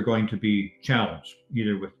valves are going to be challenged,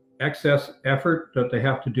 either with excess effort that they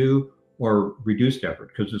have to do or reduced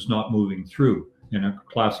effort because it's not moving through. And a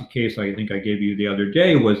classic case I think I gave you the other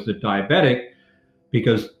day was the diabetic,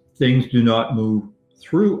 because things do not move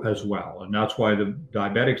through as well. And that's why the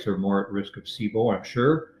diabetics are more at risk of Sibo, I'm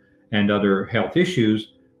sure, and other health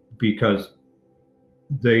issues, because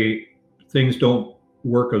things don't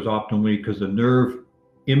work as optimally because the nerve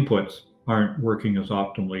inputs aren't working as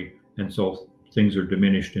optimally, and so things are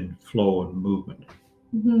diminished in flow and movement.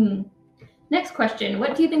 Mm-hmm. Next question.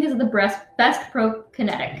 What do you think is the best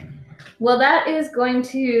prokinetic? Well, that is going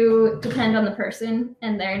to depend on the person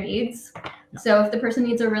and their needs. So if the person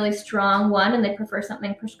needs a really strong one and they prefer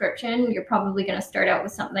something prescription, you're probably going to start out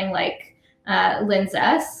with something like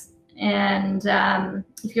Linzess. And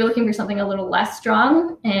if you're looking for something a little less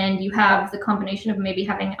strong and you have the combination of maybe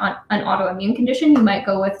having an autoimmune condition, you might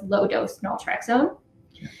go with low-dose naltrexone.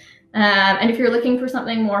 And if you're looking for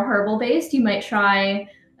something more herbal-based, you might try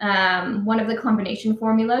one of the combination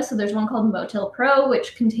formulas. So there's one called Motil Pro,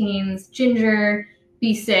 which contains ginger,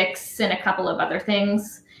 B6, and a couple of other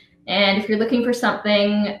things. And if you're looking for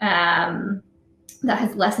something that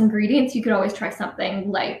has less ingredients, you could always try something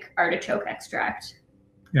like artichoke extract.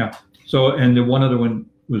 Yeah. So, and the one other one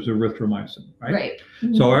was erythromycin, right? Right.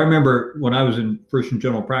 Mm-hmm. So I remember when I was first in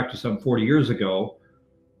general practice some 40 years ago,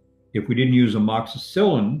 if we didn't use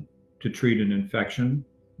amoxicillin to treat an infection,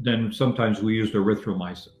 then sometimes we used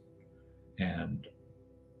erythromycin. And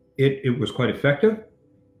it was quite effective,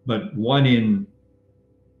 but 1 in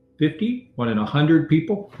 50, 1 in 100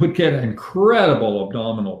 people would get incredible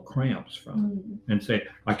abdominal cramps from it and say,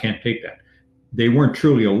 I can't take that. They weren't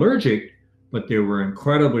truly allergic, but they were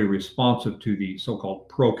incredibly responsive to the so-called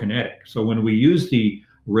prokinetic. So when we use the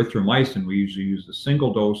erythromycin, we usually use the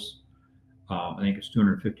single dose. I think it's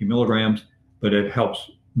 250 milligrams, but it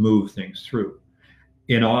helps move things through.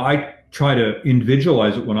 You know, I try to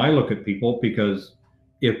individualize it when I look at people, because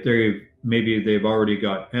if maybe they've already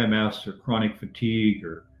got MS or chronic fatigue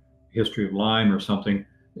or history of Lyme or something,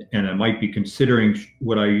 and I might be considering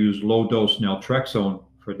would I use low-dose naltrexone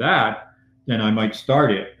for that, then I might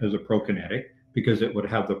start it as a prokinetic because it would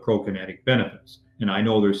have the prokinetic benefits. And I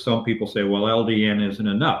know there's some people say, well, LDN isn't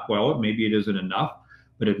enough. Well, maybe it isn't enough,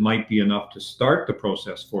 but it might be enough to start the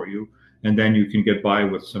process for you. And then you can get by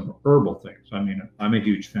with some herbal things. I mean, I'm a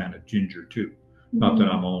huge fan of ginger too. Not that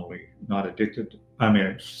I'm only not addicted.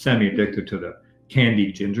 Semi-addicted to the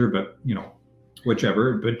candied ginger, but you know,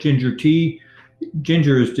 whichever. But ginger tea,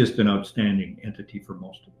 ginger is just an outstanding entity for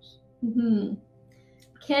most of us. Mm-hmm.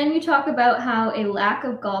 Can you talk about how a lack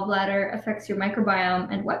of gallbladder affects your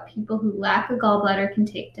microbiome and what people who lack a gallbladder can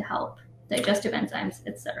take to help digestive enzymes,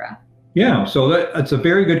 etc.? Yeah, so that's a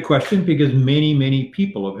very good question, because many, many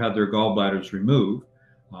people have had their gallbladders removed.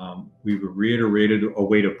 We've reiterated a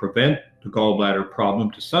way to prevent the gallbladder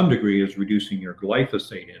problem to some degree is reducing your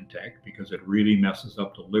glyphosate intake, because it really messes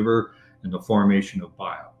up the liver and the formation of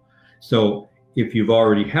bile. So if you've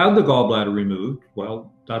already had the gallbladder removed,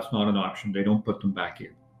 well, that's not an option. They don't put them back in.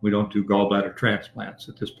 We don't do gallbladder transplants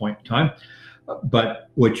at this point in time. But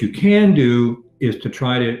what you can do is to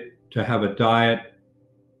try to have a diet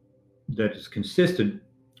that is consistent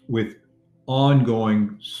with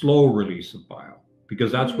ongoing slow release of bile,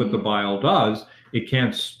 because that's what the bile does. It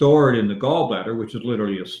can't store it in the gallbladder, which is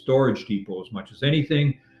literally a storage depot as much as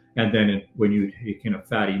anything. And then when you take in a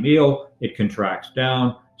fatty meal, it contracts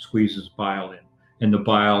down, squeezes bile in, and the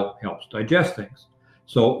bile helps digest things.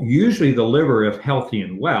 So usually the liver, if healthy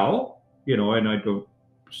and well, you know, and I don't,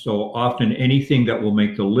 so often anything that will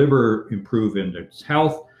make the liver improve in its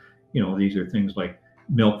health, you know, these are things like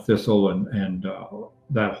milk thistle and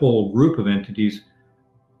that whole group of entities.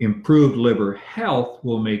 Improved liver health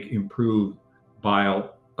will make improved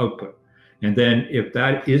bile output. And then if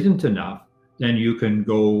that isn't enough, then you can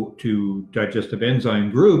go to digestive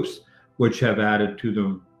enzyme groups, which have added to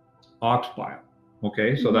them ox bile.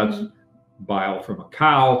 Okay, so that's bile from a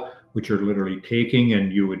cow, which you're literally taking,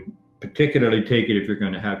 and you would particularly take it if you're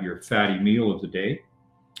going to have your fatty meal of the day,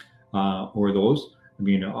 or those. I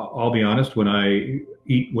mean, I'll be honest, when I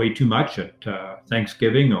eat way too much at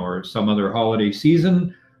Thanksgiving or some other holiday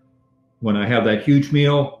season, when I have that huge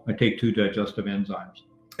meal, I take 2 digestive enzymes.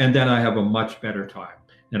 And then I have a much better time.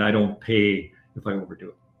 And I don't pay if I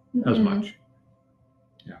overdo it as much.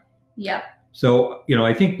 Yeah. Yep. So, you know,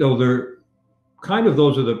 I think those are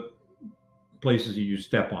the places that you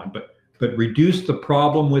step on, but reduce the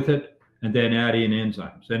problem with it and then add in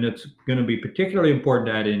enzymes. And it's going to be particularly important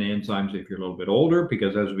to add in enzymes if you're a little bit older,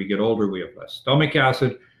 because as we get older, we have less stomach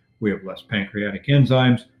acid, we have less pancreatic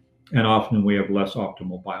enzymes, and often we have less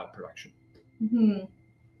optimal bile production.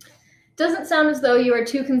 Doesn't sound as though you are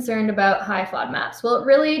too concerned about high FODMAPs. Well, it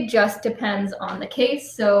really just depends on the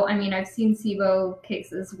case. So, I mean, I've seen Sibo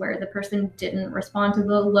cases where the person didn't respond to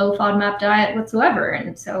the low FODMAP diet whatsoever.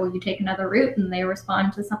 And so you take another route and they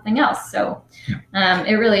respond to something else. So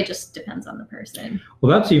it really just depends on the person.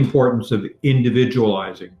 Well, that's the importance of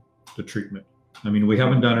individualizing the treatment. I mean, we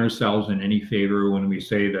haven't done ourselves in any favor when we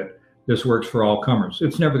say that this works for all comers.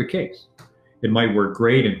 It's never the case. It might work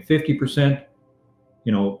great in 50%,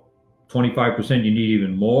 you know, 25% you need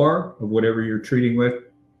even more of whatever you're treating with,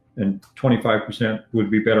 and 25%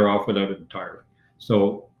 would be better off without it entirely.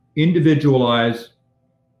 So individualize.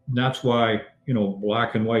 That's why,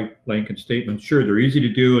 black and white blanket statements. Sure, they're easy to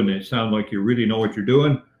do and they sound like you really know what you're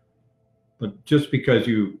doing, but just because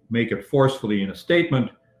you make it forcefully in a statement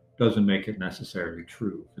doesn't make it necessarily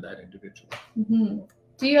true for that individual. Mm-hmm.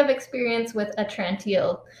 Do you have experience with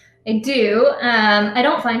atrantial? I do. I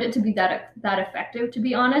don't find it to be that effective, to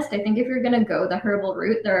be honest. I think if you're going to go the herbal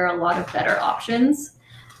route, there are a lot of better options.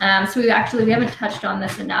 So we haven't touched on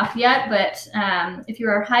this enough yet, but if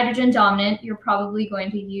you're hydrogen dominant, you're probably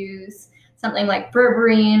going to use something like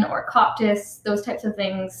berberine or coptis. Those types of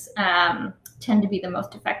things tend to be the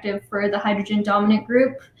most effective for the hydrogen dominant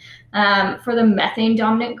group. For the methane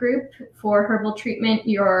dominant group, for herbal treatment,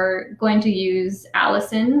 you're going to use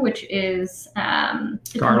allicin, which is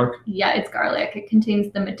garlic. It's garlic. It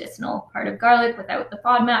contains the medicinal part of garlic without the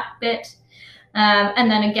FODMAP bit. And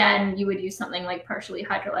then again, you would use something like partially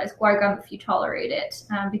hydrolyzed guar gum if you tolerate it,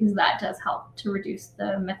 because that does help to reduce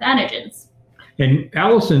the methanogens. And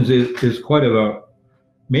allicin is quite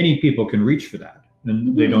many people can reach for that,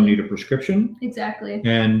 and they don't need a prescription. Exactly.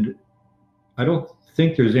 And I don't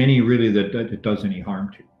think there's any really that it does any harm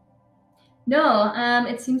to. No,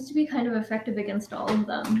 it seems to be kind of effective against all of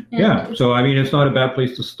them. And yeah, so I mean, it's not a bad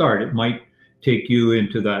place to start. It might take you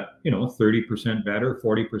into that, 30% better,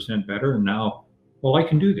 40% better, and now, well, I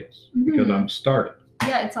can do this because I'm started.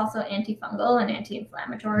 Yeah, it's also antifungal and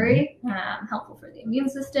anti-inflammatory, helpful for the immune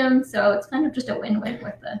system. So it's kind of just a win-win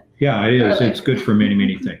with the. Yeah, it is. Garlic. It's good for many,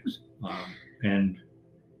 many things. And,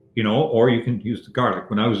 or you can use the garlic.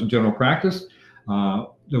 When I was in general practice,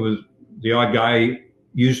 there was the odd guy,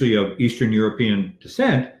 usually of Eastern European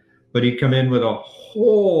descent, but he'd come in with a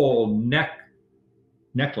whole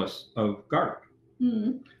necklace of garlic.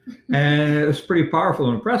 And it was pretty powerful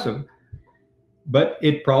and impressive, but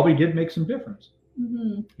it probably did make some difference.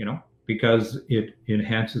 Because it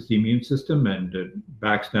enhances the immune system and it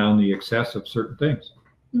backs down the excess of certain things.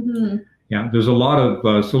 Yeah, there's a lot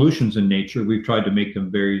of solutions in nature. We've tried to make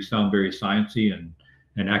them sound very sciencey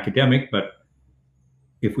and academic, but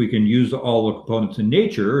if we can use all the components in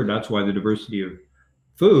nature, that's why the diversity of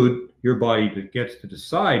food, your body gets to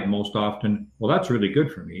decide most often, well, that's really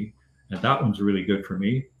good for me, and that one's really good for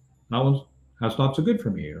me. That's not so good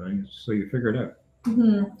for me. So you figure it out.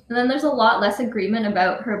 And then there's a lot less agreement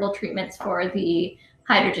about herbal treatments for the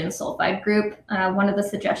hydrogen sulfide group. One of the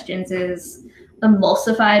suggestions is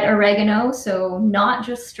emulsified oregano, so not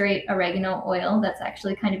just straight oregano oil that's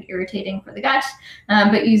actually kind of irritating for the gut,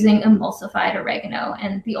 but using emulsified oregano.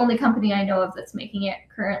 And the only company I know of that's making it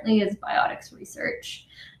currently is Biotics Research.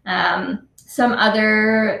 Some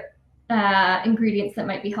other ingredients that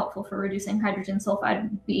might be helpful for reducing hydrogen sulfide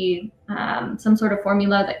would be some sort of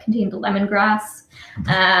formula that contained lemongrass.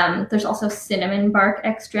 There's also cinnamon bark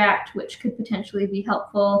extract, which could potentially be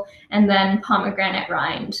helpful. And then pomegranate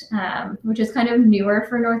rind, which is kind of newer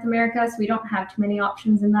for North America. So we don't have too many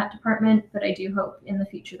options in that department, but I do hope in the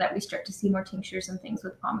future that we start to see more tinctures and things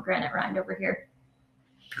with pomegranate rind over here.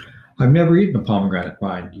 I've never eaten a pomegranate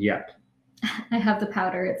rind yet. I have the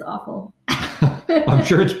powder. It's awful. I'm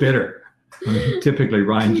sure it's bitter. I mean, typically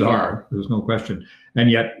rinds are, there's no question. And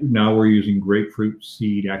yet now we're using grapefruit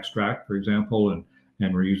seed extract, for example,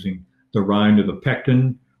 and we're using the rind of the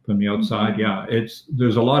pectin from the outside. Yeah,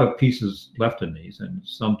 there's a lot of pieces left in these, and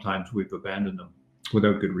sometimes we've abandoned them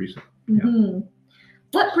without good reason.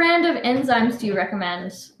 What brand of enzymes do you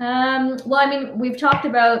recommend? Well, I mean, we've talked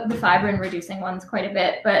about the fibrin reducing ones quite a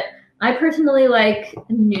bit, but I personally like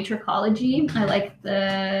Nutricology. I like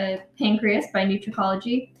the Pancreas by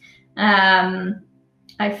Nutricology.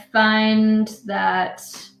 I find that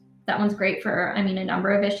one's great for, a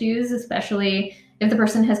number of issues, especially if the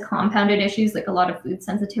person has compounded issues like a lot of food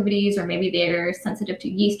sensitivities, or maybe they're sensitive to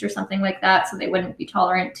yeast or something like that, so they wouldn't be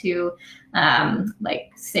tolerant to,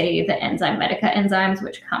 say, the enzyme Medica enzymes,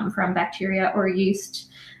 which come from bacteria or yeast.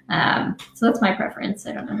 So that's my preference.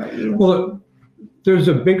 I don't know about you. Well, there's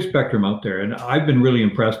a big spectrum out there, and I've been really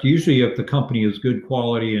impressed. Usually if the company is good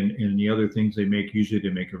quality and the other things they make, usually they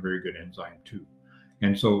make a very good enzyme too.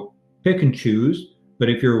 And so pick and choose, but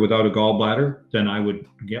if you're without a gallbladder, then I would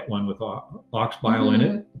get one with ox bile in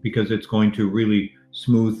it, because it's going to really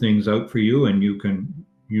smooth things out for you, and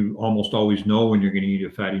you almost always know when you're going to eat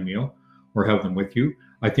a fatty meal or have them with you.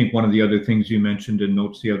 I think one of the other things you mentioned in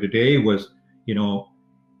notes the other day was,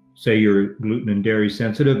 say you're gluten and dairy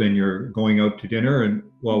sensitive and you're going out to dinner, and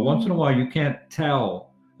once in a while you can't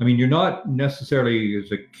tell. You're not necessarily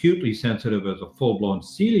as acutely sensitive as a full-blown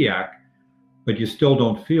celiac, but you still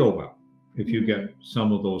don't feel well if you get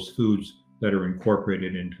some of those foods that are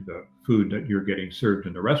incorporated into the food that you're getting served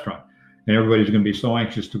in the restaurant. And everybody's going to be so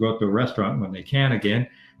anxious to go out to the restaurant when they can again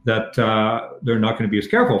that they're not going to be as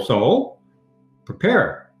careful. So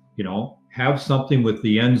prepare, have something with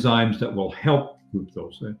the enzymes that will help group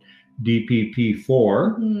those.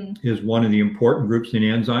 DPP4 is one of the important groups in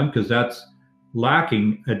enzyme because that's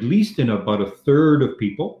lacking at least in about a third of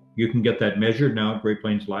people. You can get that measured now at Great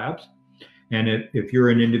Plains Labs. And if you're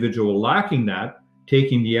an individual lacking that,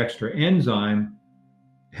 taking the extra enzyme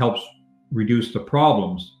helps reduce the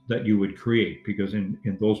problems that you would create, because in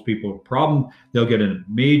those people with problem, they'll get a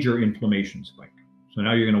major inflammation spike. So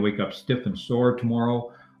now you're going to wake up stiff and sore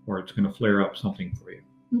tomorrow, or it's going to flare up something for you.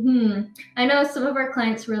 I know some of our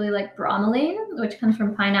clients really like bromelain, which comes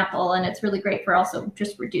from pineapple, and it's really great for also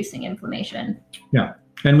just reducing inflammation. Yeah.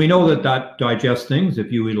 And we know that digests things. If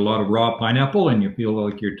you eat a lot of raw pineapple and you feel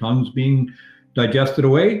like your tongue's being digested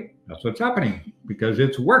away, that's what's happening, because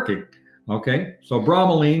it's working. Okay. So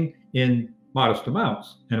bromelain in modest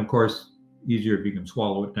amounts. And of course, easier if you can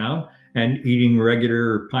swallow it down. And eating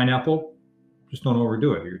regular pineapple, just don't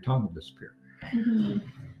overdo it, or your tongue will disappear.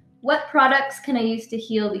 What products can I use to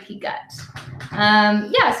heal leaky gut?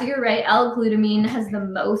 Yeah, so you're right. L-glutamine has the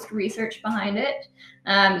most research behind it.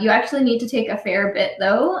 You actually need to take a fair bit,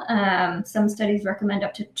 though. Some studies recommend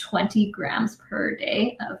up to 20 grams per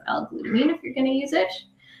day of L-glutamine if you're going to use it.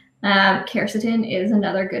 Quercetin is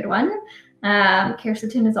another good one.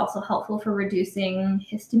 Quercetin is also helpful for reducing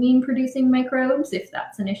histamine-producing microbes, if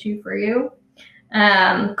that's an issue for you.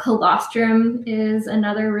 Colostrum is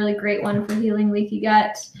another really great one for healing leaky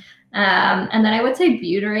gut. And then I would say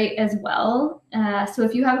butyrate as well. So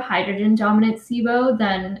if you have hydrogen dominant SIBO,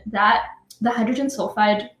 then the hydrogen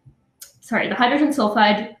sulfide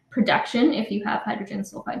production, if you have hydrogen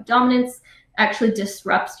sulfide dominance, actually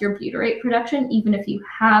disrupts your butyrate production, even if you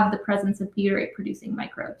have the presence of butyrate producing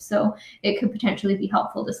microbes. So it could potentially be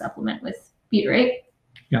helpful to supplement with butyrate.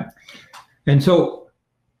 Yeah. And so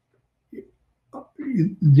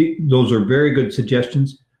those are very good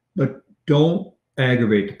suggestions, but don't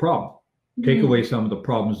aggravate the problem. Take away some of the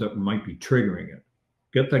problems that might be triggering it.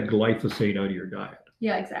 Get that glyphosate out of your diet.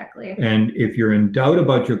 Yeah, exactly. And if you're in doubt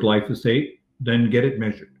about your glyphosate, then get it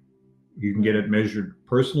measured. You can get it measured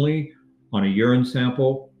personally on a urine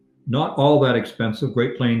sample. Not all that expensive.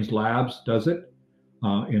 Great Plains Labs does it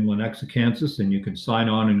in Lenexa, Kansas, and you can sign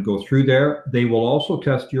on and go through there. They will also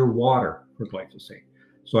test your water for glyphosate.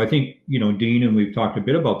 So I think, Dean, and we've talked a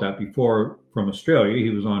bit about that before from Australia.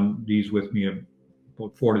 He was on these with me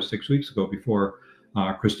about 4 to 6 weeks ago before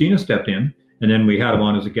Kristina stepped in. And then we had him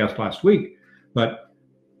on as a guest last week. But,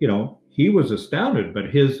 he was astounded, but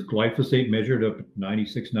his glyphosate measured up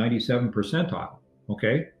 96, 97 percentile.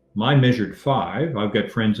 Okay. Mine measured 5. I've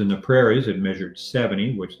got friends in the prairies that measured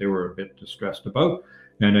 70, which they were a bit distressed about.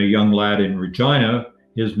 And a young lad in Regina,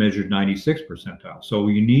 his measured 96 percentile. So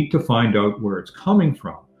you need to find out where it's coming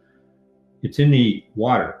from. It's in the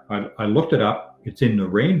water. I looked it up. It's in the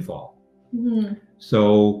rainfall.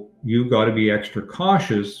 So you've got to be extra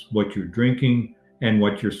cautious what you're drinking and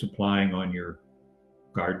what you're supplying on your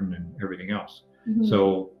garden and everything else.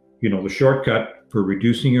 So, the shortcut for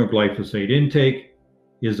reducing your glyphosate intake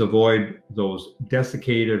is avoid those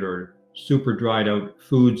desiccated or super dried out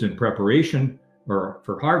foods in preparation or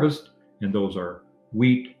for harvest. And those are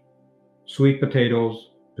wheat, sweet potatoes,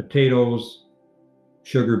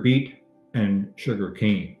 sugar beet, and sugar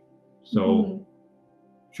cane. So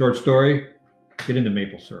short story, get into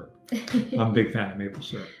maple syrup. I'm a big fan of maple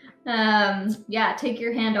syrup. Yeah, take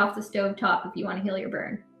your hand off the stove top if you want to heal your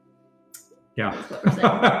burn. Yeah. That's what we're saying.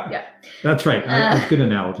 Yeah. That's right. That's a good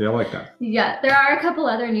analogy. I like that. Yeah. There are a couple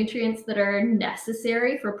other nutrients that are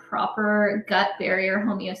necessary for proper gut barrier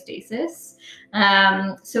homeostasis.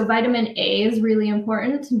 So vitamin A is really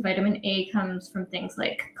important. And vitamin A comes from things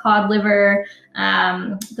like cod liver,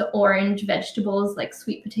 the orange vegetables like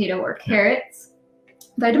sweet potato or carrots.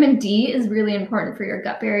 Vitamin D is really important for your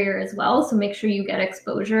gut barrier as well. So make sure you get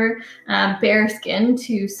exposure, bare skin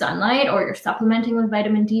to sunlight, or you're supplementing with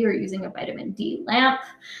vitamin D or using a vitamin D lamp.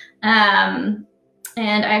 And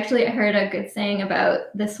I heard a good saying about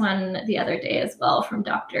this one the other day as well from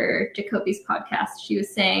Dr. Jacoby's podcast. She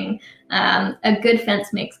was saying, a good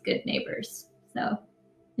fence makes good neighbors. So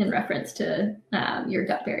in reference to your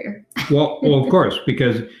gut barrier. Well, of course,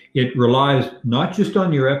 because it relies not just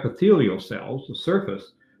on your epithelial cells, the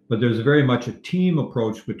surface, but there's very much a team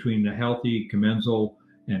approach between the healthy commensal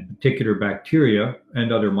and particular bacteria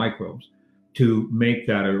and other microbes to make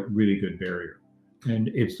that a really good barrier. And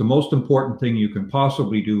it's the most important thing you can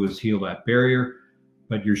possibly do is heal that barrier,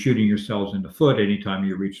 but you're shooting yourselves in the foot anytime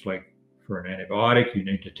you reach, like, for an antibiotic, you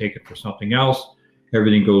need to take it for something else.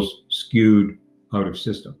 Everything goes skewed out of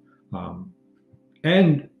system.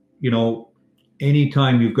 And,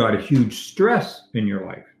 anytime you've got a huge stress in your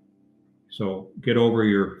life, So get over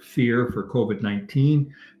your fear for COVID-19,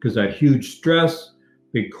 because that huge stress,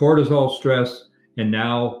 big cortisol stress, and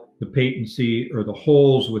now the patency or the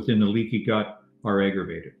holes within the leaky gut are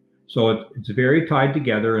aggravated. So it's very tied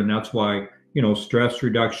together, and that's why, stress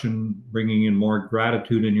reduction, bringing in more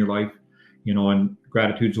gratitude in your life, and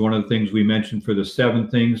gratitude is one of the things we mentioned for the 7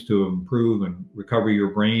 things to improve and recover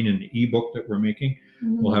your brain in the ebook that we're making.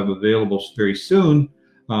 We'll have available very soon,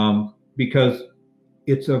 because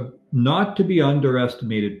it's a not to be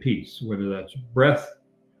underestimated piece, whether that's breath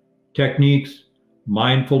techniques,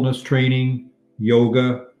 mindfulness training,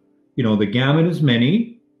 yoga, the gamut is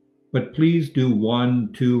many, but please do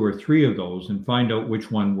 1, 2, or 3 of those and find out which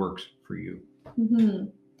one works for you.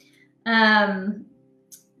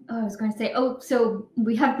 I was going to say, so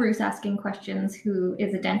we have Bruce asking questions, who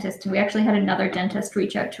is a dentist, and we actually had another dentist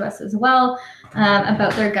reach out to us as well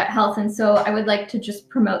about their gut health. And so I would like to just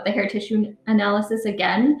promote the hair tissue analysis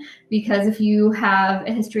again, because if you have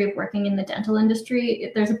a history of working in the dental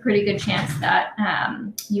industry, there's a pretty good chance that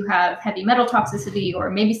you have heavy metal toxicity or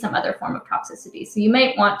maybe some other form of toxicity. So you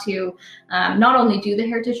might want to not only do the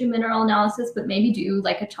hair tissue mineral analysis, but maybe do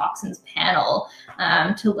like a toxins panel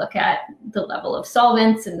to look at the level of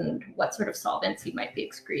solvents and what sort of solvents you might be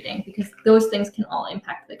excreting, because those things can all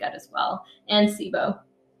impact the gut as well, and Sibo.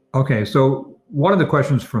 Okay, so one of the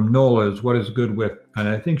questions from Nola is what is good with, and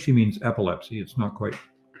I think she means epilepsy, it's not quite,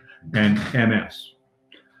 and MS.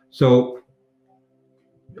 So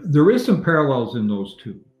there is some parallels in those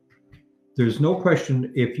two. There's no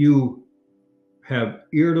question, if you have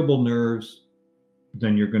irritable nerves,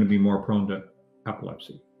 then you're going to be more prone to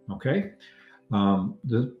epilepsy, okay?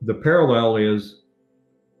 The parallel is,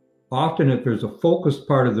 often if there's a focused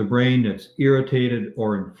part of the brain that's irritated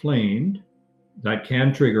or inflamed, that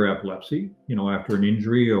can trigger epilepsy, after an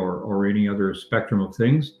injury or any other spectrum of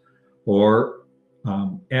things. Or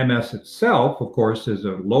MS itself, of course, is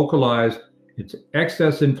a localized, it's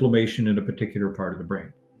excess inflammation in a particular part of the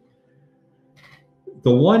brain.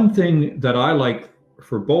 The one thing that I like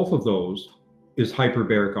for both of those is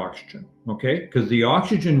hyperbaric oxygen, okay? Because the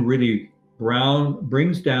oxygen really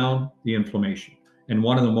brings down the inflammation. And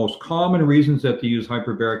one of the most common reasons that they use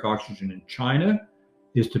hyperbaric oxygen in China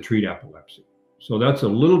is to treat epilepsy. So that's a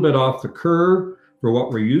little bit off the curve for what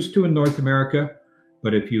we're used to in North America.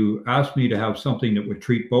 But if you ask me to have something that would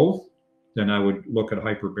treat both, then I would look at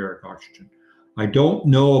hyperbaric oxygen. I don't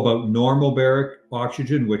know about normal baric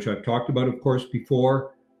oxygen, which I've talked about, of course,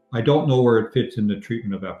 before. I don't know where it fits in the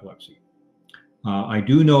treatment of epilepsy. I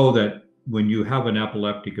do know that when you have an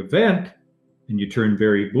epileptic event and you turn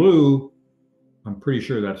very blue, I'm pretty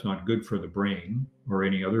sure that's not good for the brain or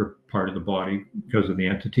any other part of the body because of the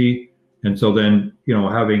entity. And so then,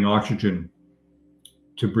 having oxygen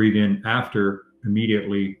to breathe in after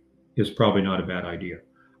immediately is probably not a bad idea.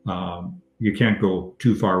 You can't go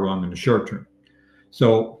too far wrong in the short term.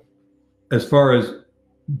 So as far as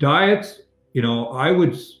diets, I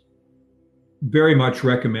would very much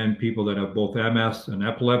recommend people that have both MS and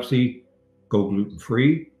epilepsy go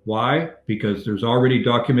gluten-free. Why? Because there's already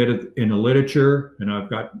documented in the literature, and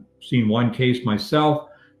I've seen one case myself.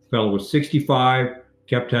 The fellow was 65,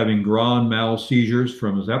 kept having grand mal seizures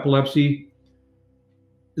from his epilepsy.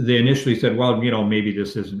 They initially said, well, maybe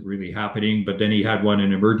this isn't really happening, but then he had one in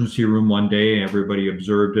an emergency room one day, and everybody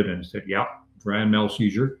observed it and said, yeah, grand mal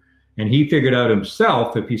seizure. And he figured out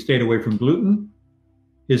himself, if he stayed away from gluten,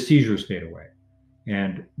 his seizures stayed away.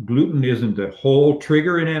 And gluten isn't the whole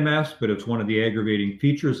trigger in MS, but it's one of the aggravating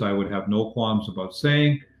features I would have no qualms about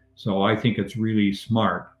saying. So I think it's really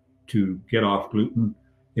smart to get off gluten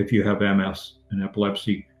if you have MS and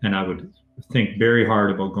epilepsy. And I would think very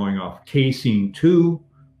hard about going off casein 2,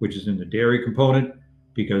 which is in the dairy component,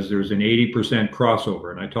 because there's an 80%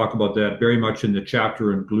 crossover. And I talk about that very much in the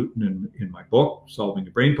chapter on gluten in my book, Solving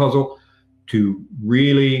the Brain Puzzle, to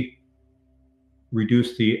really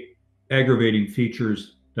reduce the aggravating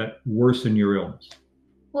features that worsen your illness.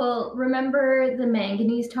 Well, remember the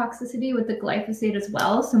manganese toxicity with the glyphosate as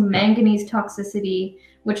well. So manganese toxicity,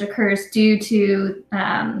 which occurs due to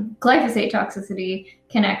glyphosate toxicity,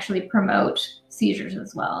 can actually promote seizures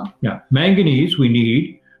as well. Yeah, manganese we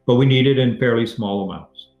need, but we need it in fairly small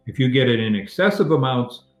amounts. If you get it in excessive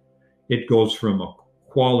amounts, it goes from a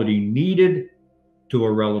quality needed to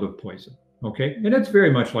a relative poison, okay? And it's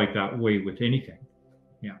very much like that way with anything.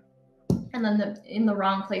 And then in the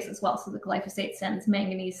wrong place as well. So the glyphosate sends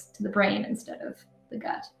manganese to the brain instead of the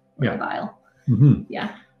gut or the bile. Mm-hmm.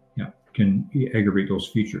 Yeah. Yeah, can aggravate those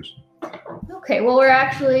features. Okay, well, we're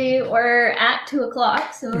at 2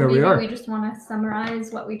 o'clock. So There maybe we we just want to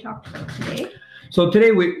summarize what we talked about today. So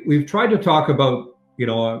today we've tried to talk about,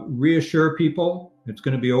 reassure people It's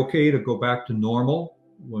going to be okay to go back to normal.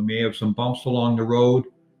 We may have some bumps along the road.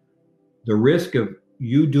 The risk of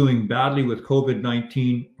you doing badly with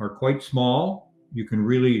COVID-19 are quite small. You can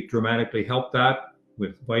really dramatically help that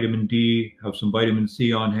with vitamin D, have some vitamin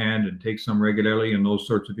C on hand and take some regularly and those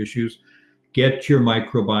sorts of issues. Get your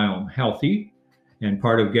microbiome healthy. And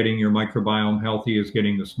part of getting your microbiome healthy is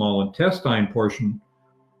getting the small intestine portion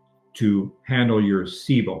to handle your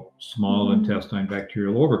Sibo, small intestine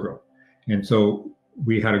bacterial overgrowth. And so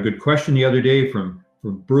we had a good question the other day from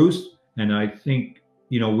Bruce, and I think,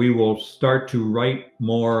 we will start to write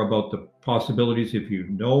more about the possibilities. If you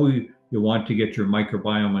know you want to get your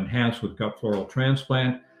microbiome enhanced with gut floral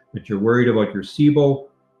transplant, but you're worried about your Sibo,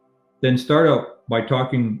 then start out by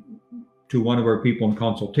talking to one of our people in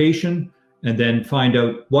consultation, and then find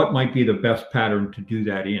out what might be the best pattern to do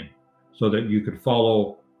that in, so that you could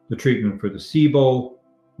follow the treatment for the Sibo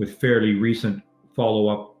with fairly recent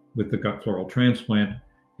follow-up with the gut floral transplant.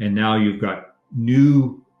 And now you've got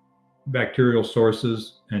new bacterial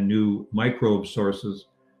sources and new microbe sources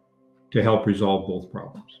to help resolve both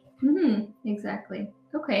problems. Exactly.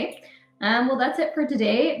 Okay. Well, that's it for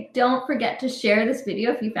today. Don't forget to share this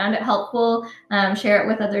video if you found it helpful. Share it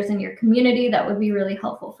with others in your community. That would be really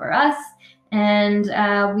helpful for us. And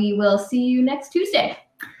we will see you next Tuesday.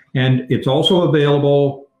 And it's also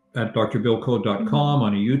available at drbillcode.com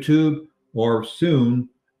on a YouTube, or soon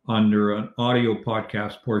under an audio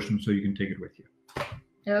podcast portion, so you can take it with you.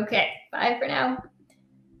 Okay. Bye for now.